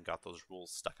just haven't got those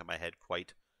rules stuck in my head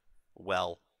quite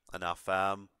well enough.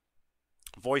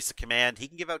 Voice of Command, he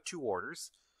can give out 2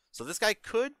 orders. So this guy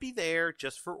could be there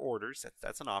just for orders.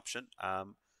 That's an option.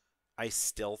 I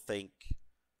still think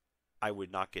I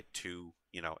would not get too,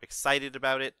 excited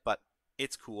about it, but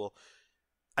it's cool.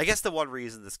 I guess the one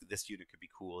reason this unit could be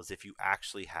cool is if you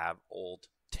actually have old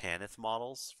Tanith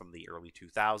models from the early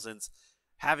 2000s.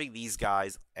 Having these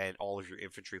guys and all of your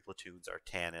infantry platoons are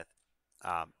Tanith,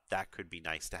 that could be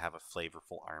nice to have a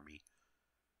flavorful army.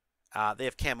 They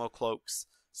have camo cloaks,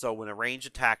 so when a range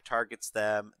attack targets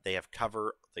them, they have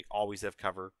cover. They always have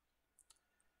cover.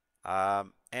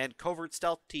 And covert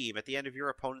stealth team. At the end of your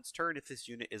opponent's turn, if this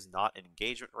unit is not in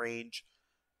engagement range,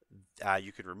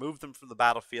 you can remove them from the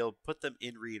battlefield, put them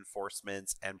in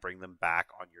reinforcements, and bring them back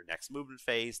on your next movement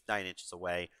phase, 9 inches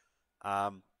away.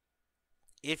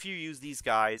 If you use these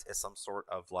guys as some sort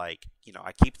of I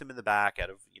keep them in the back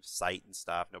out of sight and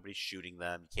stuff. Nobody's shooting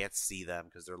them. You can't see them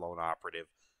because they're lone operative.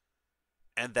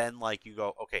 And then you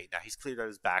go, okay, now he's cleared out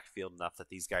his backfield enough that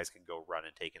these guys can go run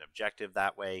and take an objective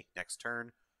that way next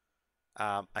turn.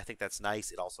 I think that's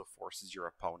nice. It also forces your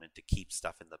opponent to keep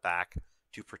stuff in the back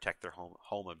to protect their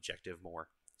home objective more.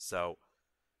 So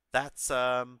that's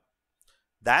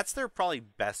their probably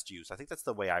best use. I think that's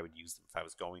the way I would use them if I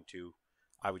was going to.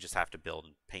 I would just have to build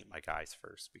and paint my guys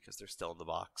first because they're still in the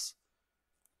box.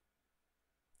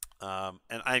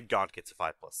 And Gaunt gets a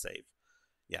 5+ save.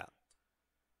 Yeah.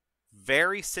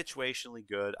 Very situationally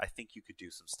good. I think you could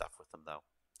do some stuff with them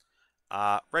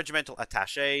though. Regimental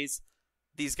attaches.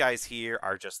 These guys here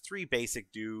are just 3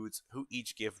 basic dudes who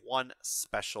each give 1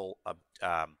 special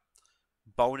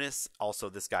bonus. Also,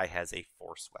 this guy has a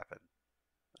force weapon,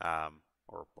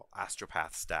 or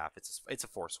astropath staff. It's a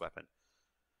force weapon.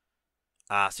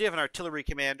 So you have an artillery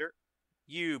commander.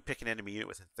 You pick an enemy unit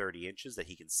within 30 inches that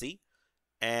he can see,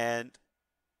 and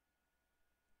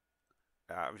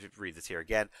I'll read this here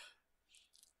again.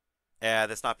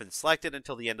 That's not been selected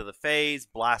until the end of the phase.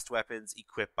 Blast weapons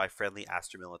equipped by friendly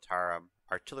Astra Militarum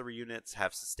artillery units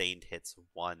have sustained hits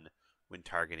 1 when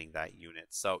targeting that unit.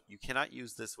 So you cannot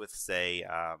use this with, say,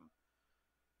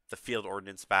 the Field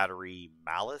Ordnance Battery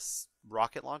Malice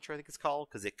rocket launcher, I think it's called,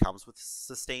 because it comes with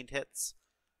sustained hits.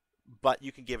 But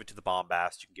you can give it to the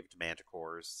Bombast, you can give it to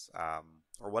Manticores,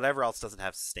 or whatever else doesn't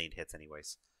have sustained hits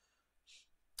anyways.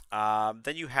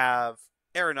 Then you have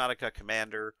Aeronautica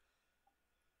Commander.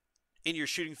 In your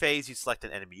shooting phase, you select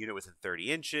an enemy unit within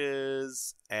 30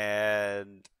 inches,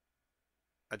 and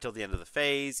until the end of the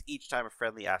phase, each time a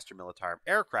friendly Astra Militarum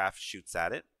aircraft shoots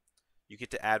at it, you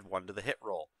get to add 1 to the hit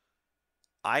roll.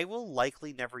 I will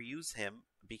likely never use him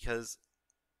because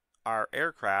our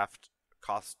aircraft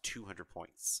costs 200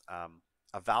 points.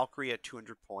 A Valkyrie at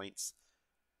 200 points.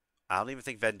 I don't even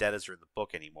think Vendettas are in the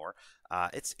book anymore.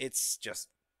 It's just,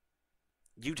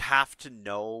 you'd have to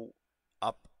know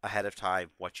up ahead of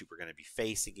time what you were going to be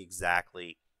facing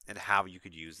exactly and how you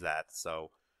could use that.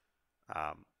 So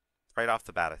right off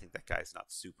the bat, I think that guy's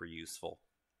not super useful.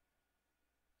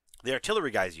 The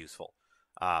artillery guy's useful,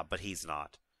 but he's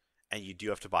not. And you do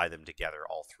have to buy them together,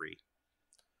 all 3.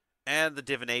 And the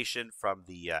divination from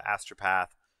the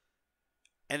Astropath.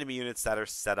 Enemy units that are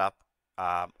set up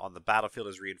on the battlefield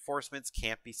as reinforcements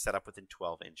can't be set up within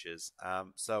 12 inches.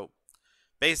 So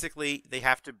basically, they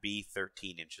have to be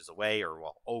 13 inches away, or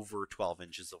over 12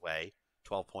 inches away,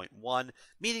 12.1,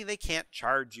 meaning they can't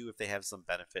charge you if they have some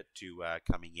benefit to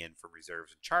coming in from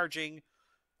reserves and charging,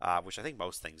 which I think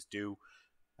most things do.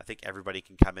 I think everybody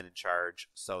can come in and charge,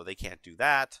 so they can't do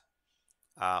that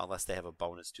unless they have a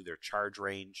bonus to their charge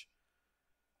range.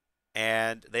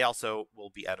 And they also will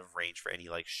be out of range for any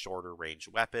shorter range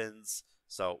weapons.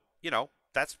 So,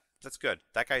 that's good.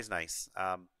 That guy's nice.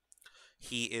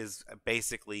 He is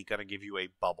basically going to give you a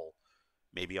bubble,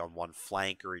 maybe on one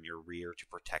flank or in your rear to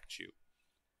protect you.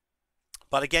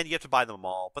 But again, you have to buy them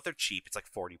all, but they're cheap. It's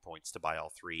 40 points to buy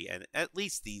all 3, and at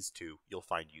least these 2 you'll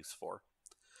find use for.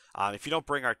 If you don't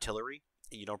bring artillery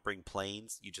and you don't bring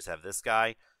planes, you just have this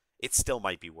guy, it still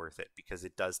might be worth it because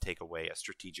it does take away a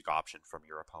strategic option from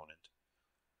your opponent.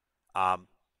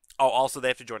 Also, they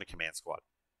have to join a command squad.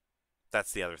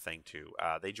 That's the other thing, too.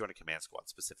 They join a command squad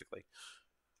specifically.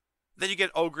 Then you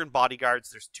get Ogren bodyguards.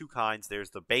 There's 2 kinds. There's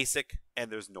the basic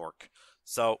and there's Nork.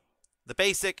 So the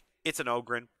basic, it's an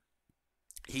Ogren.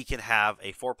 He can have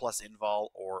a 4+ invul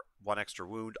or 1 extra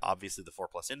wound. Obviously, the 4+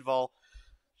 invul.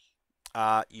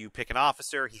 You pick an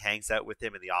officer. He hangs out with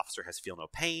him, and the officer has feel no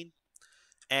pain.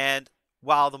 And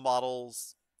while the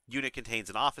model's unit contains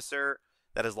an officer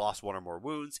that has lost 1 or more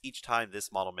wounds, each time this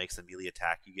model makes a melee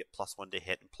attack, you get +1 to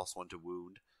hit and +1 to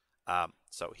wound.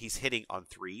 So he's hitting on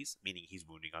 3s, meaning he's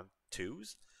wounding on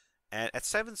 2s. And at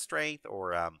 7 strength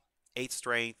or 8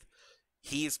 strength,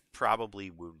 he's probably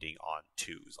wounding on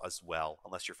 2s as well,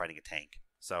 unless you're fighting a tank.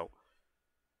 So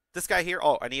this guy here,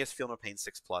 and he has feel no pain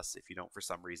 6+. If you don't for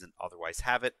some reason otherwise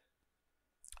have it,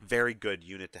 Very good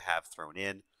unit to have thrown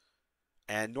in.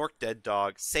 And Nork Dead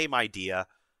Dog, same idea,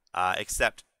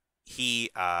 except he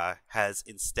has,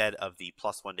 instead of the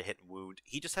 +1 to hit and wound,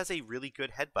 he just has a really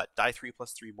good headbutt. Die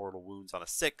 3+3 mortal wounds on a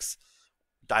 6,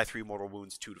 die 3 mortal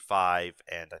wounds 2 to 5,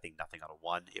 and I think nothing on a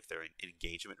 1 if they're in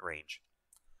engagement range.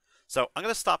 So I'm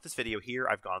going to stop this video here.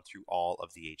 I've gone through all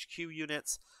of the HQ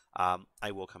units.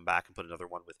 I will come back and put another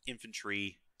one with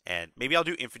infantry, and maybe I'll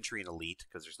do infantry and elite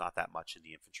because there's not that much in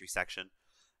the infantry section.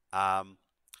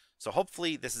 So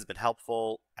hopefully this has been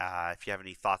helpful. If you have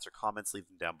any thoughts or comments, leave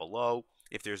them down below.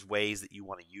 If there's ways that you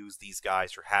want to use these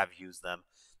guys or have used them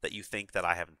that you think that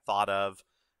I haven't thought of,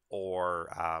 or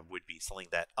would be something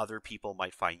that other people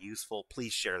might find useful,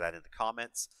 please share that in the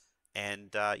comments.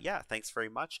 And yeah, thanks very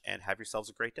much and have yourselves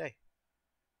a great day.